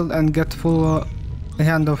let's shield and get full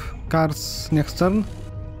hand of cards next turn.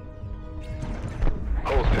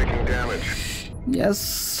 Hull's taking damage.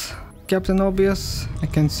 Yes, Captain Obvious. I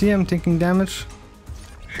can see him taking damage.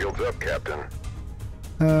 Shields up, Captain.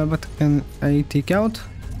 But can I take out?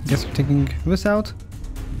 Guess I'm taking this out.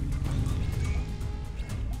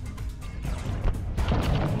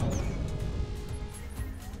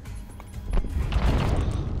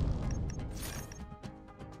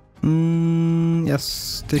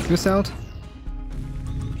 Yes, take this out.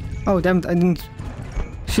 Oh damn it, I didn't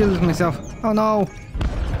shield myself. Oh no!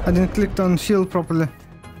 I didn't click on shield properly.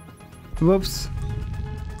 Whoops.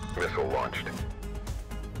 Missile launched.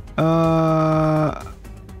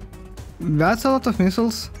 That's a lot of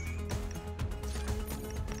missiles.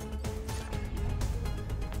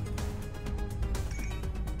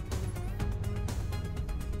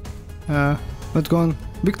 What's going on?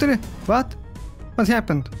 Victory? What? What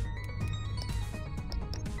happened?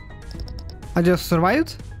 I just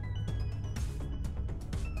survived?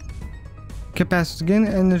 Capacity gain,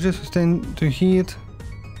 energy sustained to heat,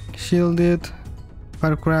 shielded,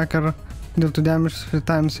 firecracker, deal to damage 3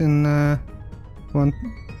 times in one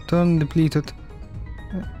turn, depleted.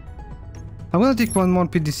 I'm gonna take one more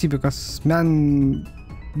PDC because, man,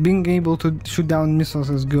 being able to shoot down missiles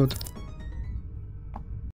is good.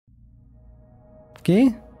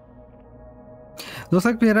 Okay. Looks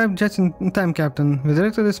like we arrived just in time, Captain. We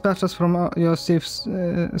directly dispatched us from your safe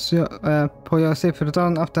for your safe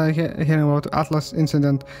return after hearing about Atlas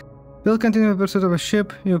incident. We'll continue the pursuit of a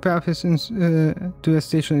ship. Your path is to a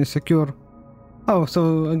station is secure. Oh,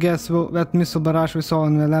 so I guess that missile barrage we saw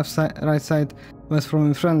on the right side was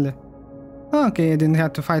from a friendly. Okay, I didn't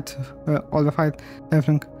have to fight all the fight.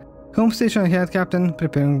 Everything. Home station ahead, Captain.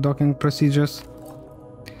 Preparing docking procedures.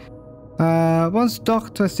 Once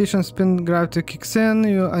docked, the station spin gravity kicks in,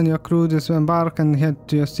 you and your crew disembark and head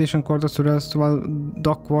to your station quarters to rest while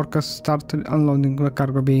dock workers start unloading the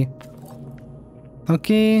cargo bay.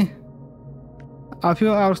 Okay. A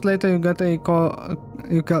few hours later, you got a call.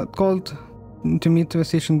 You got called to meet the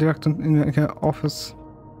station director in her office.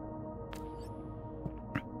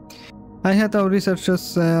 I had our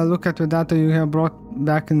researchers look at the data you have brought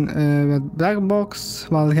back in the black box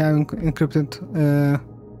while having encrypted.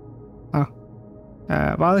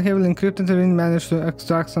 While heavily encrypted, we managed to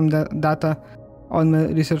extract some data on the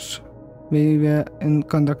research we were in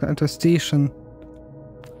conduct at the station.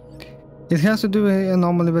 It has to do with an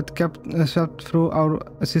anomaly that kept swept through our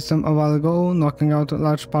system a while ago, knocking out a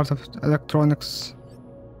large part of electronics.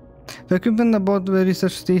 The equipment aboard the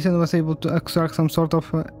research station was able to extract some sort of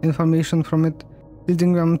information from it,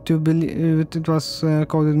 leading them to believe it was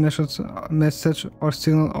coded message or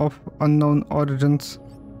signal of unknown origins.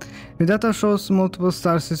 The data shows multiple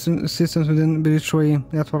star systems within Breachway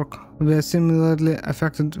network were similarly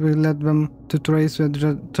affected. We led them to trace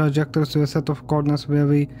the trajectories to a set of coordinates where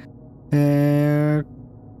we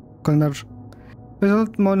converge. There's a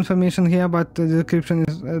lot more information here, but the description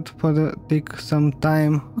is take some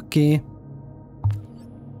time. Okay.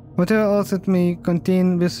 Whatever else it may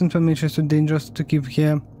contain, this information is too dangerous to keep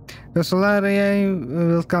here. The solar AI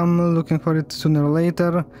will come looking for it sooner or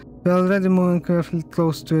later. We're already moving carefully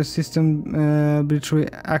close to a system breachway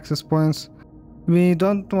access points. We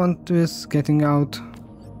don't want this getting out.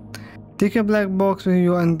 Take a black box with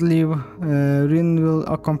you and leave. Rin will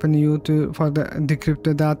accompany you for the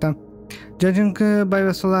decrypted data. Judging by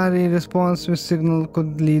the Solari response, this signal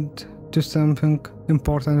could lead to something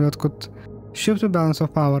important that could shift the balance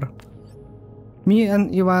of power. Me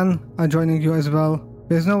and Ivan are joining you as well.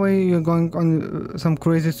 There's no way you're going on some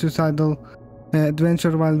crazy suicidal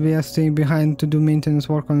adventure while we are staying behind to do maintenance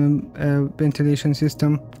work on the ventilation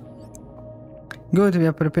system. Good, we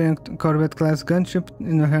are preparing Corvette-class gunship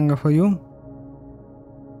in the hangar for you.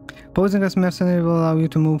 Posing as mercenary will allow you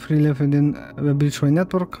to move freely within the Breachway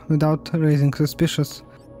network without raising suspicions.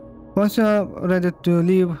 Once you are ready to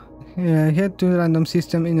leave, head to a random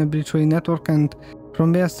system in the Breachway network and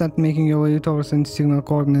from there start making your way towards the signal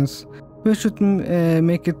coordinates. We should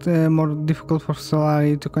make it more difficult for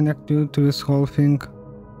Solari to connect you to this whole thing.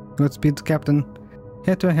 Godspeed, Captain.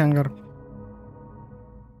 Head to a hangar.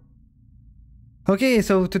 Okay,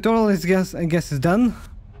 so tutorial I guess is done.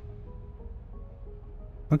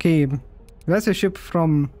 Okay, that's a ship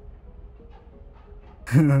from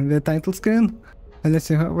the title screen. Let's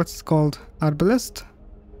see what's it called. Arbalest.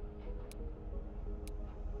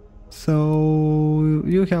 So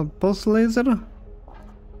you have pulse laser,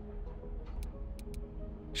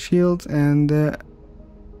 shield, and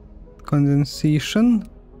condensation,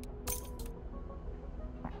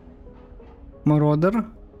 marauder,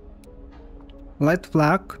 light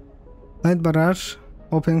flak, light barrage,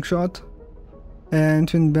 opening shot, and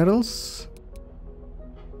twin barrels.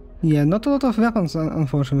 Yeah, not a lot of weapons,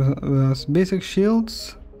 unfortunately. Basic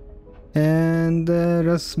shields and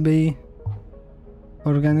raspberry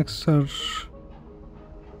organic surge.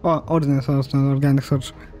 Oh, ordinary surge, not organic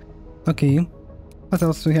surge. Okay, what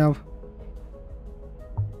else do we have?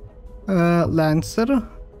 Lancer,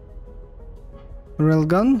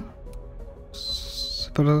 railgun,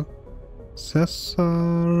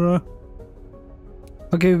 processor.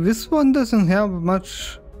 Okay, this one doesn't have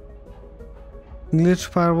much glitch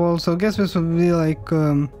firewall, so I guess this would be like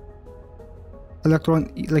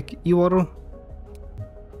electron, like EOR,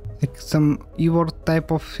 like some EOR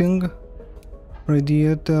type of thing.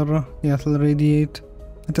 Radiator, yes, radiate.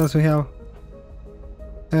 What else we have?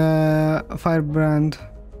 Firebrand,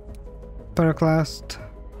 Paraclast,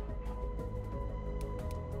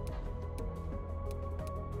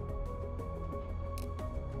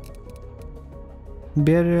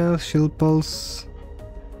 Burial, Shield Pulse,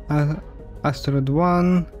 Asteroid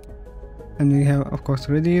 1, and we have, of course,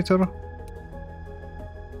 Radiator.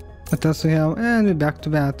 What else we have? And we're back to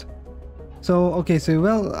bat. So, okay, so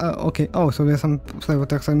okay, oh, so there's some flavor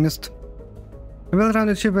text I missed. A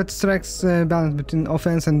well-rounded ship that strikes balance between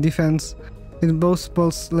offense and defense. It boasts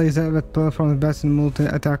pulse laser that performs best in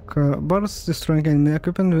multi-attack bursts, destroying enemy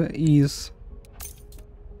equipment with ease.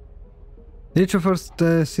 Reach your first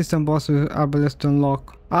system boss with arbalest to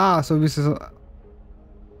unlock. Ah, so this is...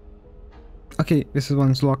 okay, this is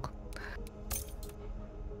one's lock.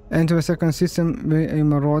 Enter a second system with a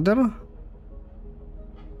marauder.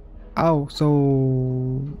 Oh,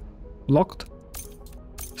 so... locked?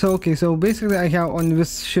 So, okay, so basically I have only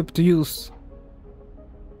this ship to use.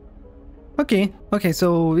 Okay,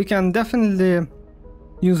 so we can definitely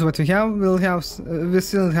use what we have. We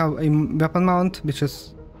still have a weapon mount, which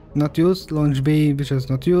is not used, launch bay, which is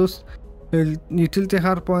not used, utility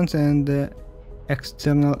hardpoints, and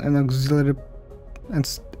external and auxiliary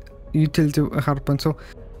and utility hardpoint. So,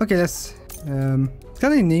 okay, let's... can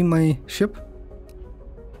I name my ship?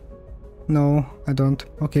 No, I don't.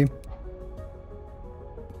 Okay.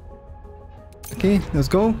 Okay, let's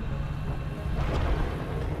go.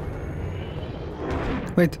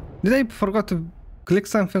 Wait, did I forgot to click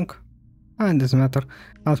something? Ah, it doesn't matter.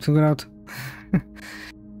 I'll figure out.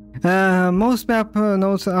 Most map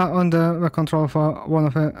nodes are on the control for one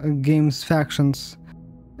of the game's factions.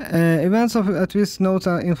 Events at these nodes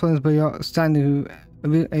are influenced by your standing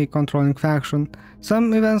with a controlling faction.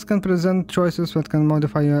 Some events can present choices that can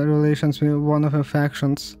modify your relations with one of the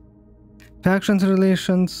factions. Factions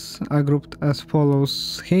relations are grouped as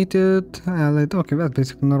follows: hated, allied. Okay, that's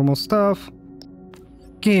basically normal stuff.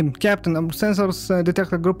 Okay, Captain, our sensors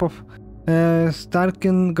detect a group of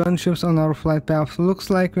Starkin gunships on our flight path. Looks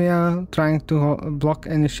like we are trying to block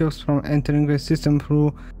any ships from entering the system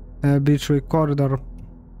through Breachway corridor.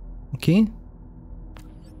 Okay.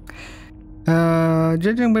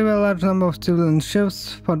 Judging by the large number of civilian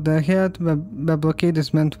ships for the head, the blockade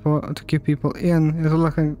is meant to keep people in. It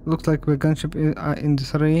looks like the gunships are in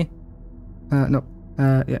disarray.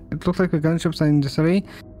 Yeah, it looks like the gunships are in disarray.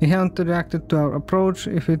 We haven't reacted to our approach.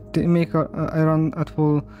 If we make a run at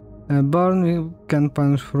full burn, we can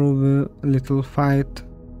punch through the little fight.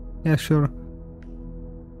 Yeah, sure.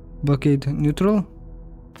 Blockade neutral.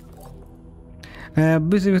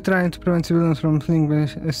 Busy with trying to prevent civilians from fleeing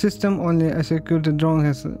the system. Only a security drone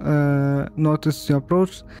has noticed the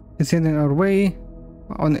approach. It's heading our way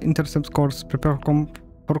on intercept course. Prepare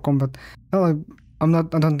for combat. Well, I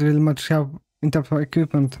don't really much have in terms of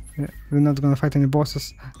equipment. We're not gonna fight any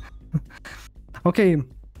bosses. Okay.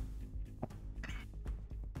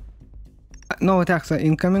 No attacks are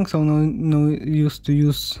incoming, so no use to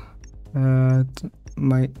use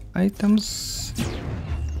my items.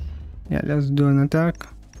 Yeah, let's do an attack.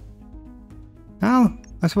 Oh,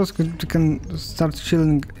 I suppose we can start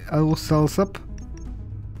chilling ourselves up.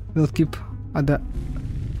 We'll keep other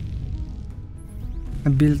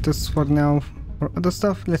abilities for now for other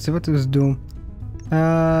stuff. Let's see what does this do.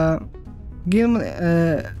 Give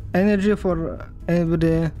energy for every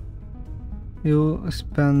day you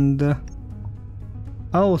spend.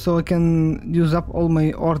 Oh, so I can use up all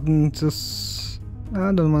my ordnances.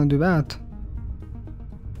 I don't want to do that.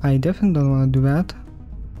 I definitely don't want to do that.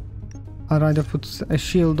 I'd rather put a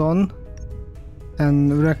shield on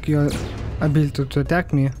and wreck your ability to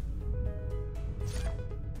attack me.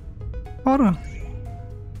 Or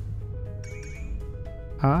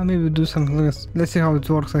Maybe do something like this. Let's see how it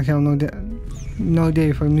works. I have no idea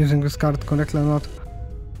if I'm using this card correctly or not.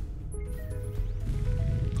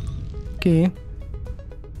 Okay.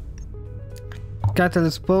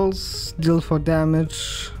 Catalyst pulse, deal 4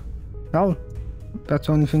 damage. Well, that's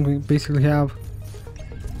the only thing we basically have.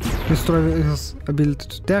 Destroy his ability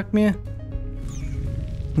to attack me.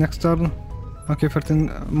 Next turn. Okay,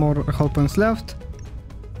 13 more health points left.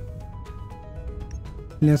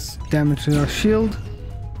 Less damage to your shield.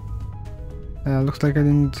 Looks like I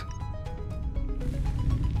didn't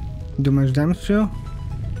do much damage to you.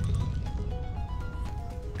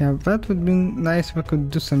 Yeah, that would be nice if I could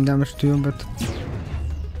do some damage to you, but...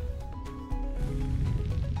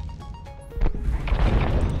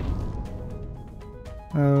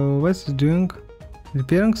 what's it doing?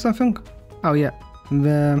 Repairing something? Oh yeah,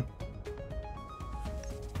 the...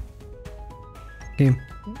 Okay.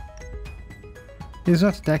 It's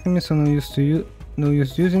not attacking me, so no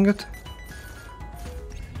use using it.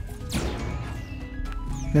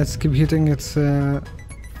 Let's keep hitting its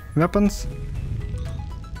weapons.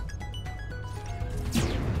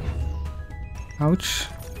 Ouch.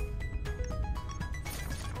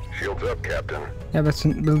 Shields up, Captain. Yeah, that's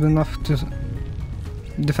will be enough to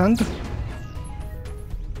defend.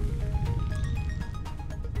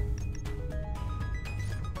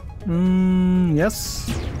 Yes.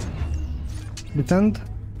 Defend.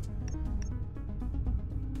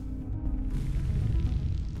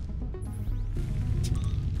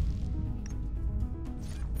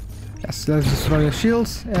 Yes, let's destroy your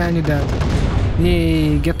shields and you're dead.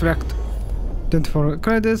 Yay, get wrecked. 24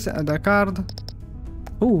 credits, add a card.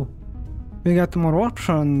 Ooh, we got more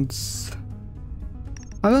options.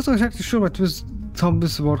 I'm not exactly sure what how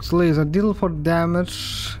this works. Laser, deal 4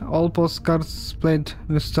 damage. All postcards played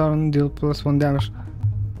this turn deal +1 damage.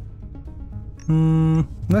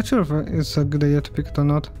 Not sure if it's a good idea to pick it or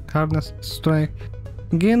not. Hardness strike.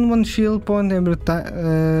 Gain 1 shield point every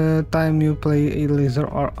time you play a laser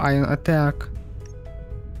or iron attack.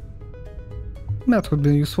 That would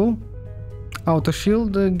be useful. Auto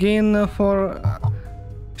shield, gain 4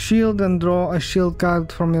 shield and draw a shield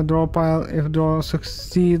card from your draw pile. If draw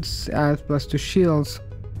succeeds, add +2 shields.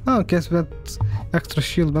 Oh, okay, so that's extra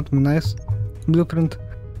shield, that would be nice. Blueprint.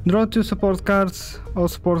 Draw 2 support cards. All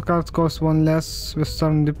support cards cost 1 less with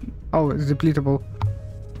turn oh, it's depletable.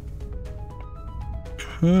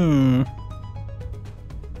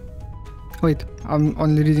 Wait, I'm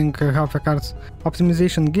only reading half the cards.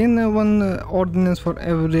 Optimization. Gain 1 ordnance for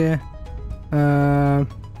every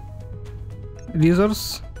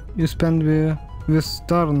resource you spend with this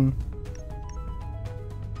turn.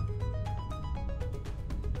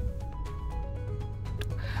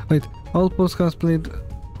 Wait, all postcards played.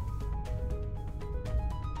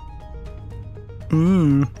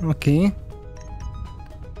 Okay.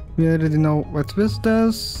 We already know what this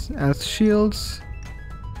does as shields.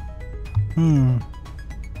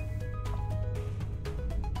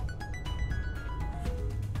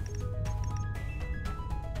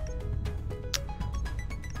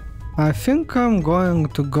 I think I'm going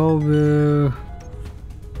to go with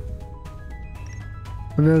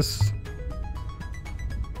this.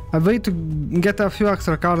 I wait to get a few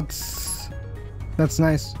extra cards. That's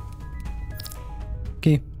nice.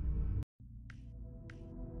 Okay.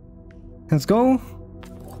 Let's go.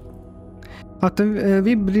 After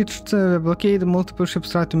we breached the blockade, multiple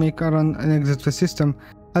ships tried to make a run and exit the system.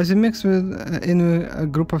 As we mixed in a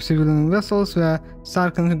group of civilian vessels, the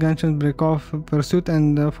Stark and Genshin break off pursuit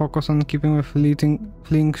and focus on keeping the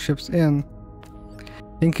fleeing ships in.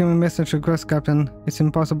 Incoming message request, Captain. It's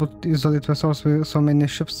impossible to isolate the source with so many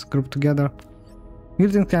ships grouped together.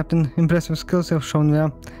 Greetings, Captain. Impressive skills you have shown there.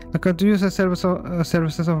 I could use the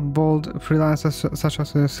services of bold freelancers such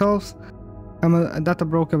as yourselves. I'm a data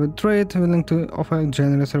broker with trade, willing to offer a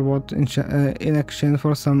generous reward in exchange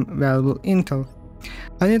for some valuable intel.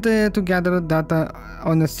 I need to gather data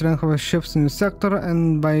on the strength of ships in the sector,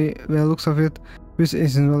 and by the looks of it, this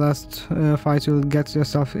isn't the last fight you'll get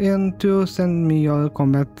yourself into. Send me your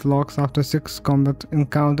combat logs after 6 combat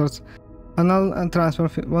encounters, and I'll transfer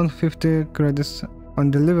 150 credits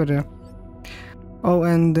on delivery. Oh,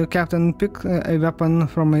 and Captain, pick a weapon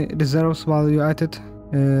from my reserves while you're at it.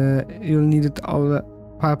 You'll need it all the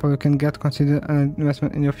firepower you can get. Consider an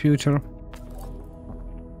investment in your future.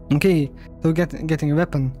 Okay, so getting a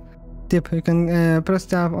weapon. Tip, you can press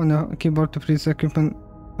tab on your keyboard to freeze equipment.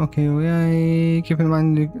 Okay, keep in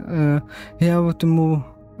mind you have to move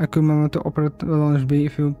equipment to operate the launch bay.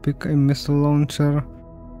 If you pick a missile launcher,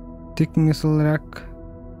 take missile rack.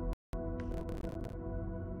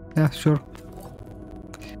 Yeah, sure.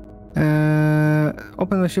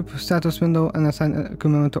 Open the ship status window and assign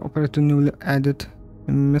equipment to operate to newly added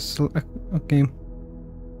missile. Okay.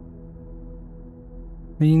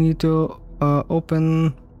 We need to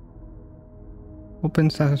open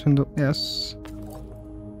status window. Yes.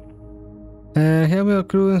 Here we are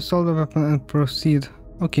crew, install the weapon and proceed.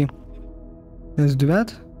 Okay. Let's do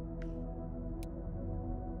that.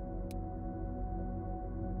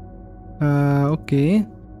 Okay.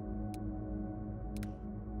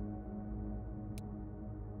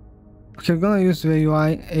 Okay, we're gonna use the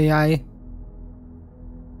UI AI.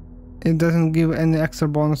 It doesn't give any extra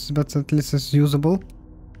bonus, but at least it's usable.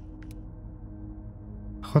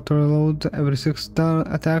 Auto reload every 6 turn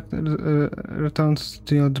attack returns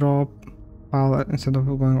to your drop pile instead of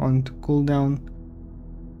going on to cooldown.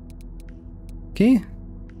 Okay.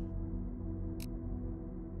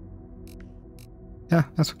 Yeah,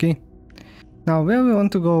 that's okay. Now where we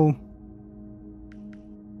want to go?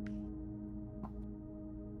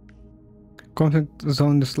 Conflict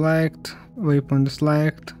zone disliked, waypoint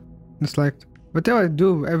disliked, Whatever I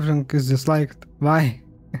do, everything is disliked. Why?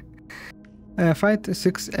 Fight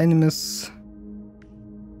 6 enemies.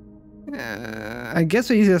 I guess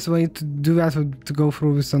the easiest way to do that would to go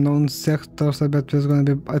through this unknown sectors. I bet there's gonna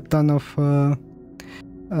be a ton of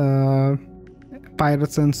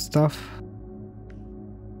pirates and stuff.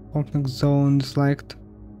 Conflict zone disliked.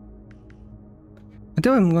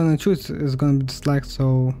 Whatever I'm gonna choose is gonna be disliked,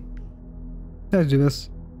 so let's do this.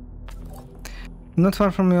 Not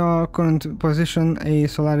far from your current position, a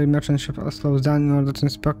Solari merchant ship slows down in order to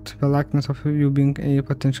inspect the likeness of you being a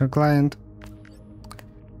potential client.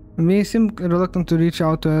 We seem reluctant to reach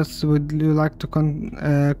out to us. Would you like to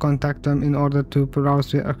contact them in order to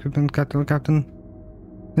browse the equipment catalog, Captain?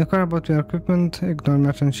 Inquire about your equipment, ignore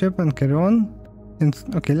merchant ship, and carry on.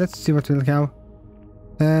 Okay, let's see what we'll have.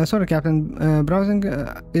 Sorry, Captain. Browsing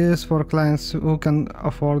is for clients who can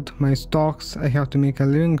afford my stocks. I have to make a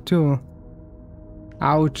living too.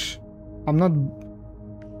 Ouch. I'm not...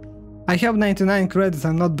 I have 99 credits,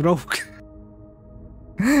 I'm not broke.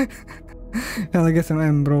 Well, I guess I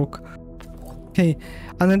am broke. Okay,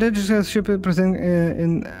 an unregistered ship present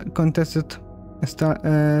in contested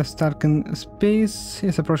Starken space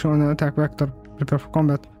is approaching on an attack vector. Prepare for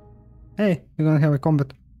combat. Hey, we're gonna have a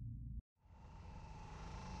combat.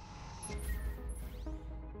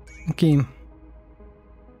 Okay.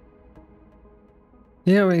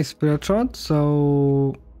 Here is spirit shot,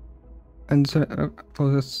 so... and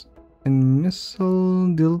closes in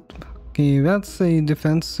missile, deal. Okay, that's a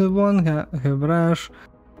defensive one, have rush,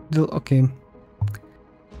 deal, okay.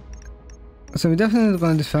 So we're definitely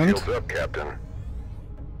gonna defend. Shields up, Captain.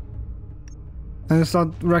 And start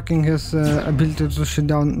wrecking his ability to shoot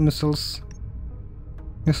down missiles.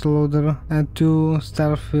 Missile loader, add 2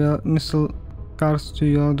 Starfield missile cars to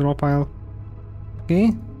your draw pile.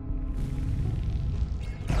 Okay.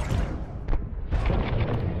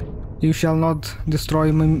 You shall not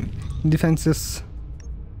destroy my defenses.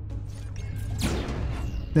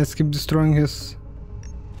 Let's keep destroying his.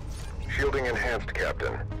 Shielding enhanced,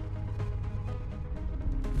 Captain.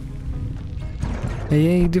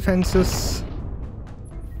 AA defenses.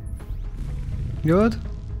 Good.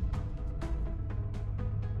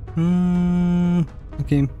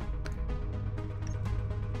 Okay.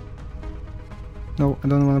 No, I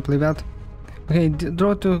don't want to play that. Okay,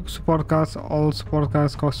 draw 2 support cards. All support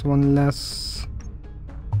cards cost 1 less.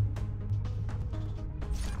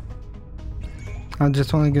 I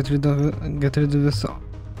just want to get rid of this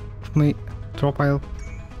my draw pile.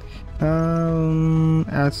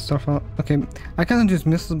 Add stuff. Okay, I cannot use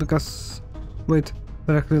missiles because wait,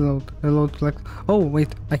 direct reload like. Oh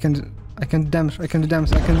wait, I can do damage. I can do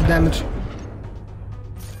damage.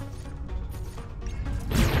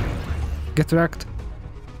 Get wrecked.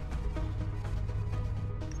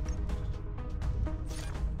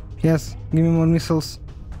 Yes, give me more missiles.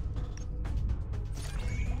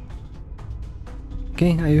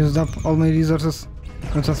 Okay, I used up all my resources.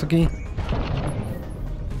 That's okay.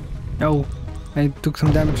 Oh, I took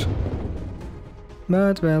some damage.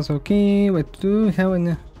 But that's okay. Wait, do we have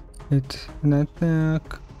an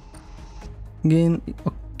attack? Again,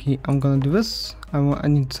 okay, I'm gonna do this. I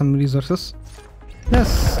need some resources.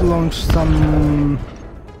 Let's launch some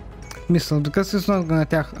missile because it's not gonna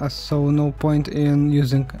attack us, so no point in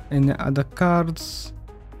using any other cards.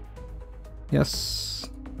 Yes,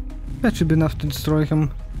 that should be enough to destroy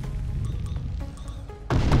him.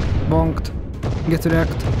 Bonked. Get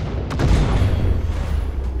wrecked.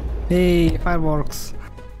 Hey, fireworks.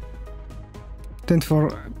 24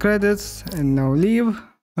 credits and now leave.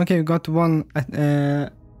 Okay, we got 1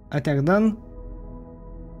 attack done.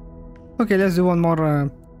 Okay, let's do one more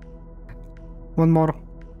one more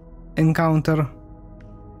encounter.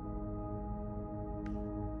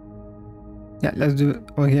 Yeah, let's do it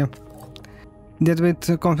over here. Deadweight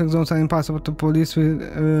conflict zones are impossible to police with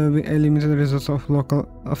a limited resource of local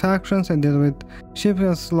factions, and deadweight ship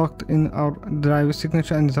is locked in our drive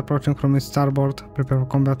signature and is approaching from its starboard. Prepare for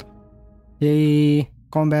combat. Yay!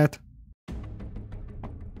 Combat!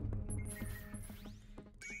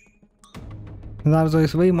 Zarzoyed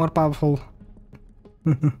is way more powerful.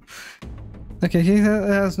 Okay, he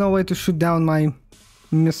has no way to shoot down my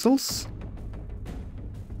missiles.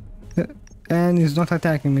 And he's not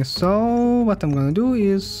attacking me, so what I'm gonna do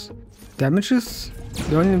is damage this.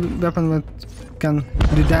 The only weapon that can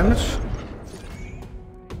do damage.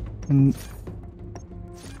 And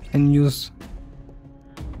use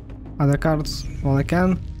other cards while I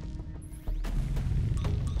can.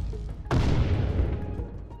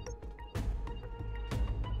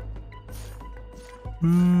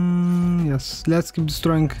 Yes, let's keep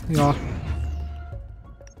destroying your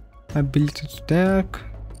ability to attack.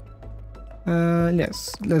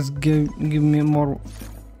 Yes, let's give me more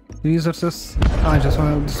resources. I just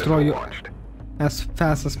want to destroy you as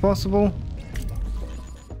fast as possible.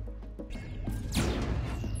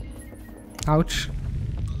 Ouch.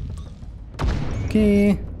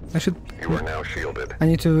 Okay, You are now shielded. I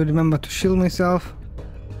need to remember to shield myself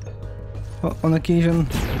on occasion.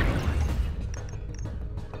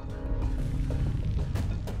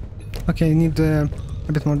 Okay, I need a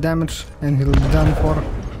bit more damage and he'll be done for.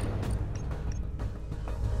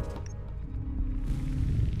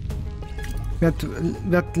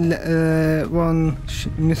 That one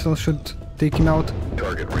missile should take him out.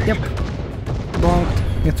 Target reached. Yep.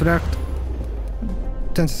 Bonked. Get wrecked.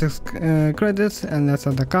 26 credits, and let's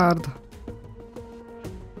add the card.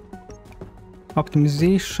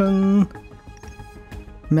 Optimization.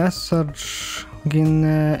 Message. Gain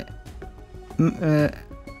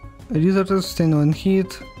resources, stay on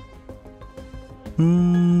heat.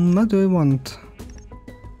 What do I want?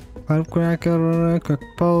 Firecracker, quick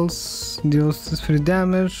pulse, deals 3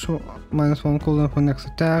 damage, -1 cooldown for next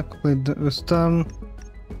attack, with turn.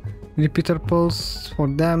 Repeater pulse for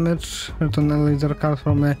damage, return a laser card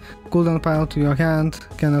from a cooldown pile to your hand,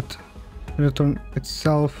 cannot return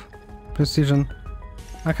itself. Precision.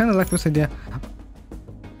 I kinda like this idea.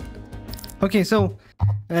 Okay, so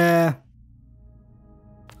I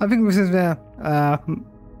think this is where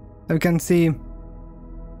we can see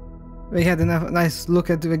we had a nice look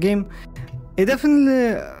at the game. It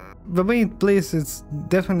definitely, the way it plays, it's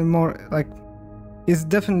definitely more like, it's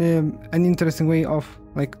definitely an interesting way of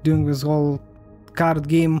like doing this whole card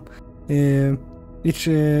game. Each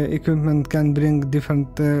equipment can bring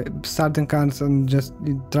different starting cards and just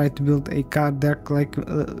try to build a card deck like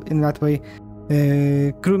in that way.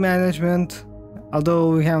 Crew management,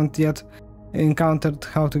 although we haven't yet encountered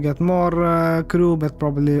how to get more crew, but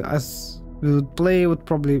probably as we would play, would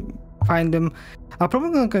probably find them. I'm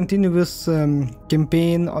probably gonna continue this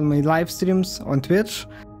campaign on my live streams on Twitch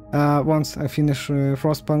once I finish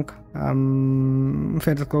Frostpunk. I'm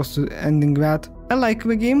fairly close to ending that. I like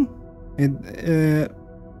the game.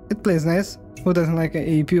 It plays nice. Who doesn't like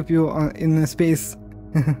a pew pew in space?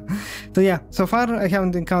 So yeah, so far I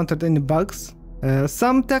haven't encountered any bugs.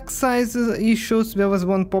 Some text size issues. There was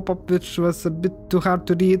one pop-up which was a bit too hard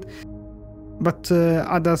to read, but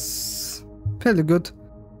others fairly good.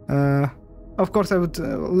 Of course, I would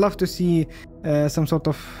love to see some sort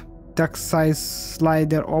of text size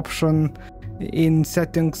slider option in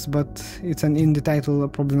settings, but it's an indie title. I'm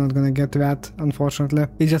probably not gonna get that, unfortunately.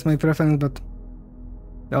 It's just my preference, but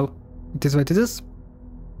well, it is what it is.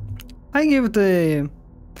 I give it a...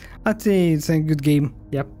 I'd say it's a good game.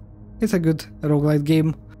 Yep, it's a good roguelite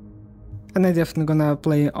game, and I'm definitely gonna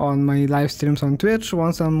play on my live streams on Twitch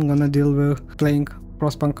once I'm gonna deal with playing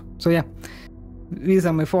Frostpunk. So yeah, these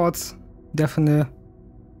are my thoughts. Definitely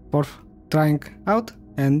worth trying out.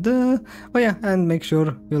 And oh yeah, and make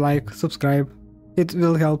sure you like, subscribe. It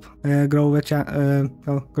will help grow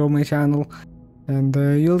my channel, and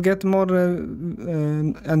you'll get more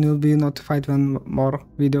and you'll be notified when more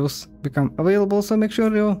videos become available. So make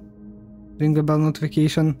sure you ring the bell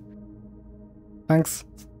notification. Thanks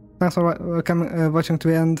for watching to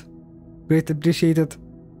the end. Great, appreciated.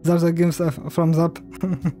 Zarzoyed gives a thumbs up.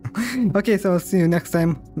 Okay, so I'll see you next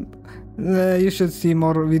time. You should see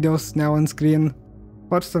more videos now on screen.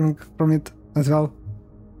 Watch something from it as well.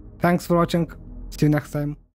 Thanks for watching. See you next time.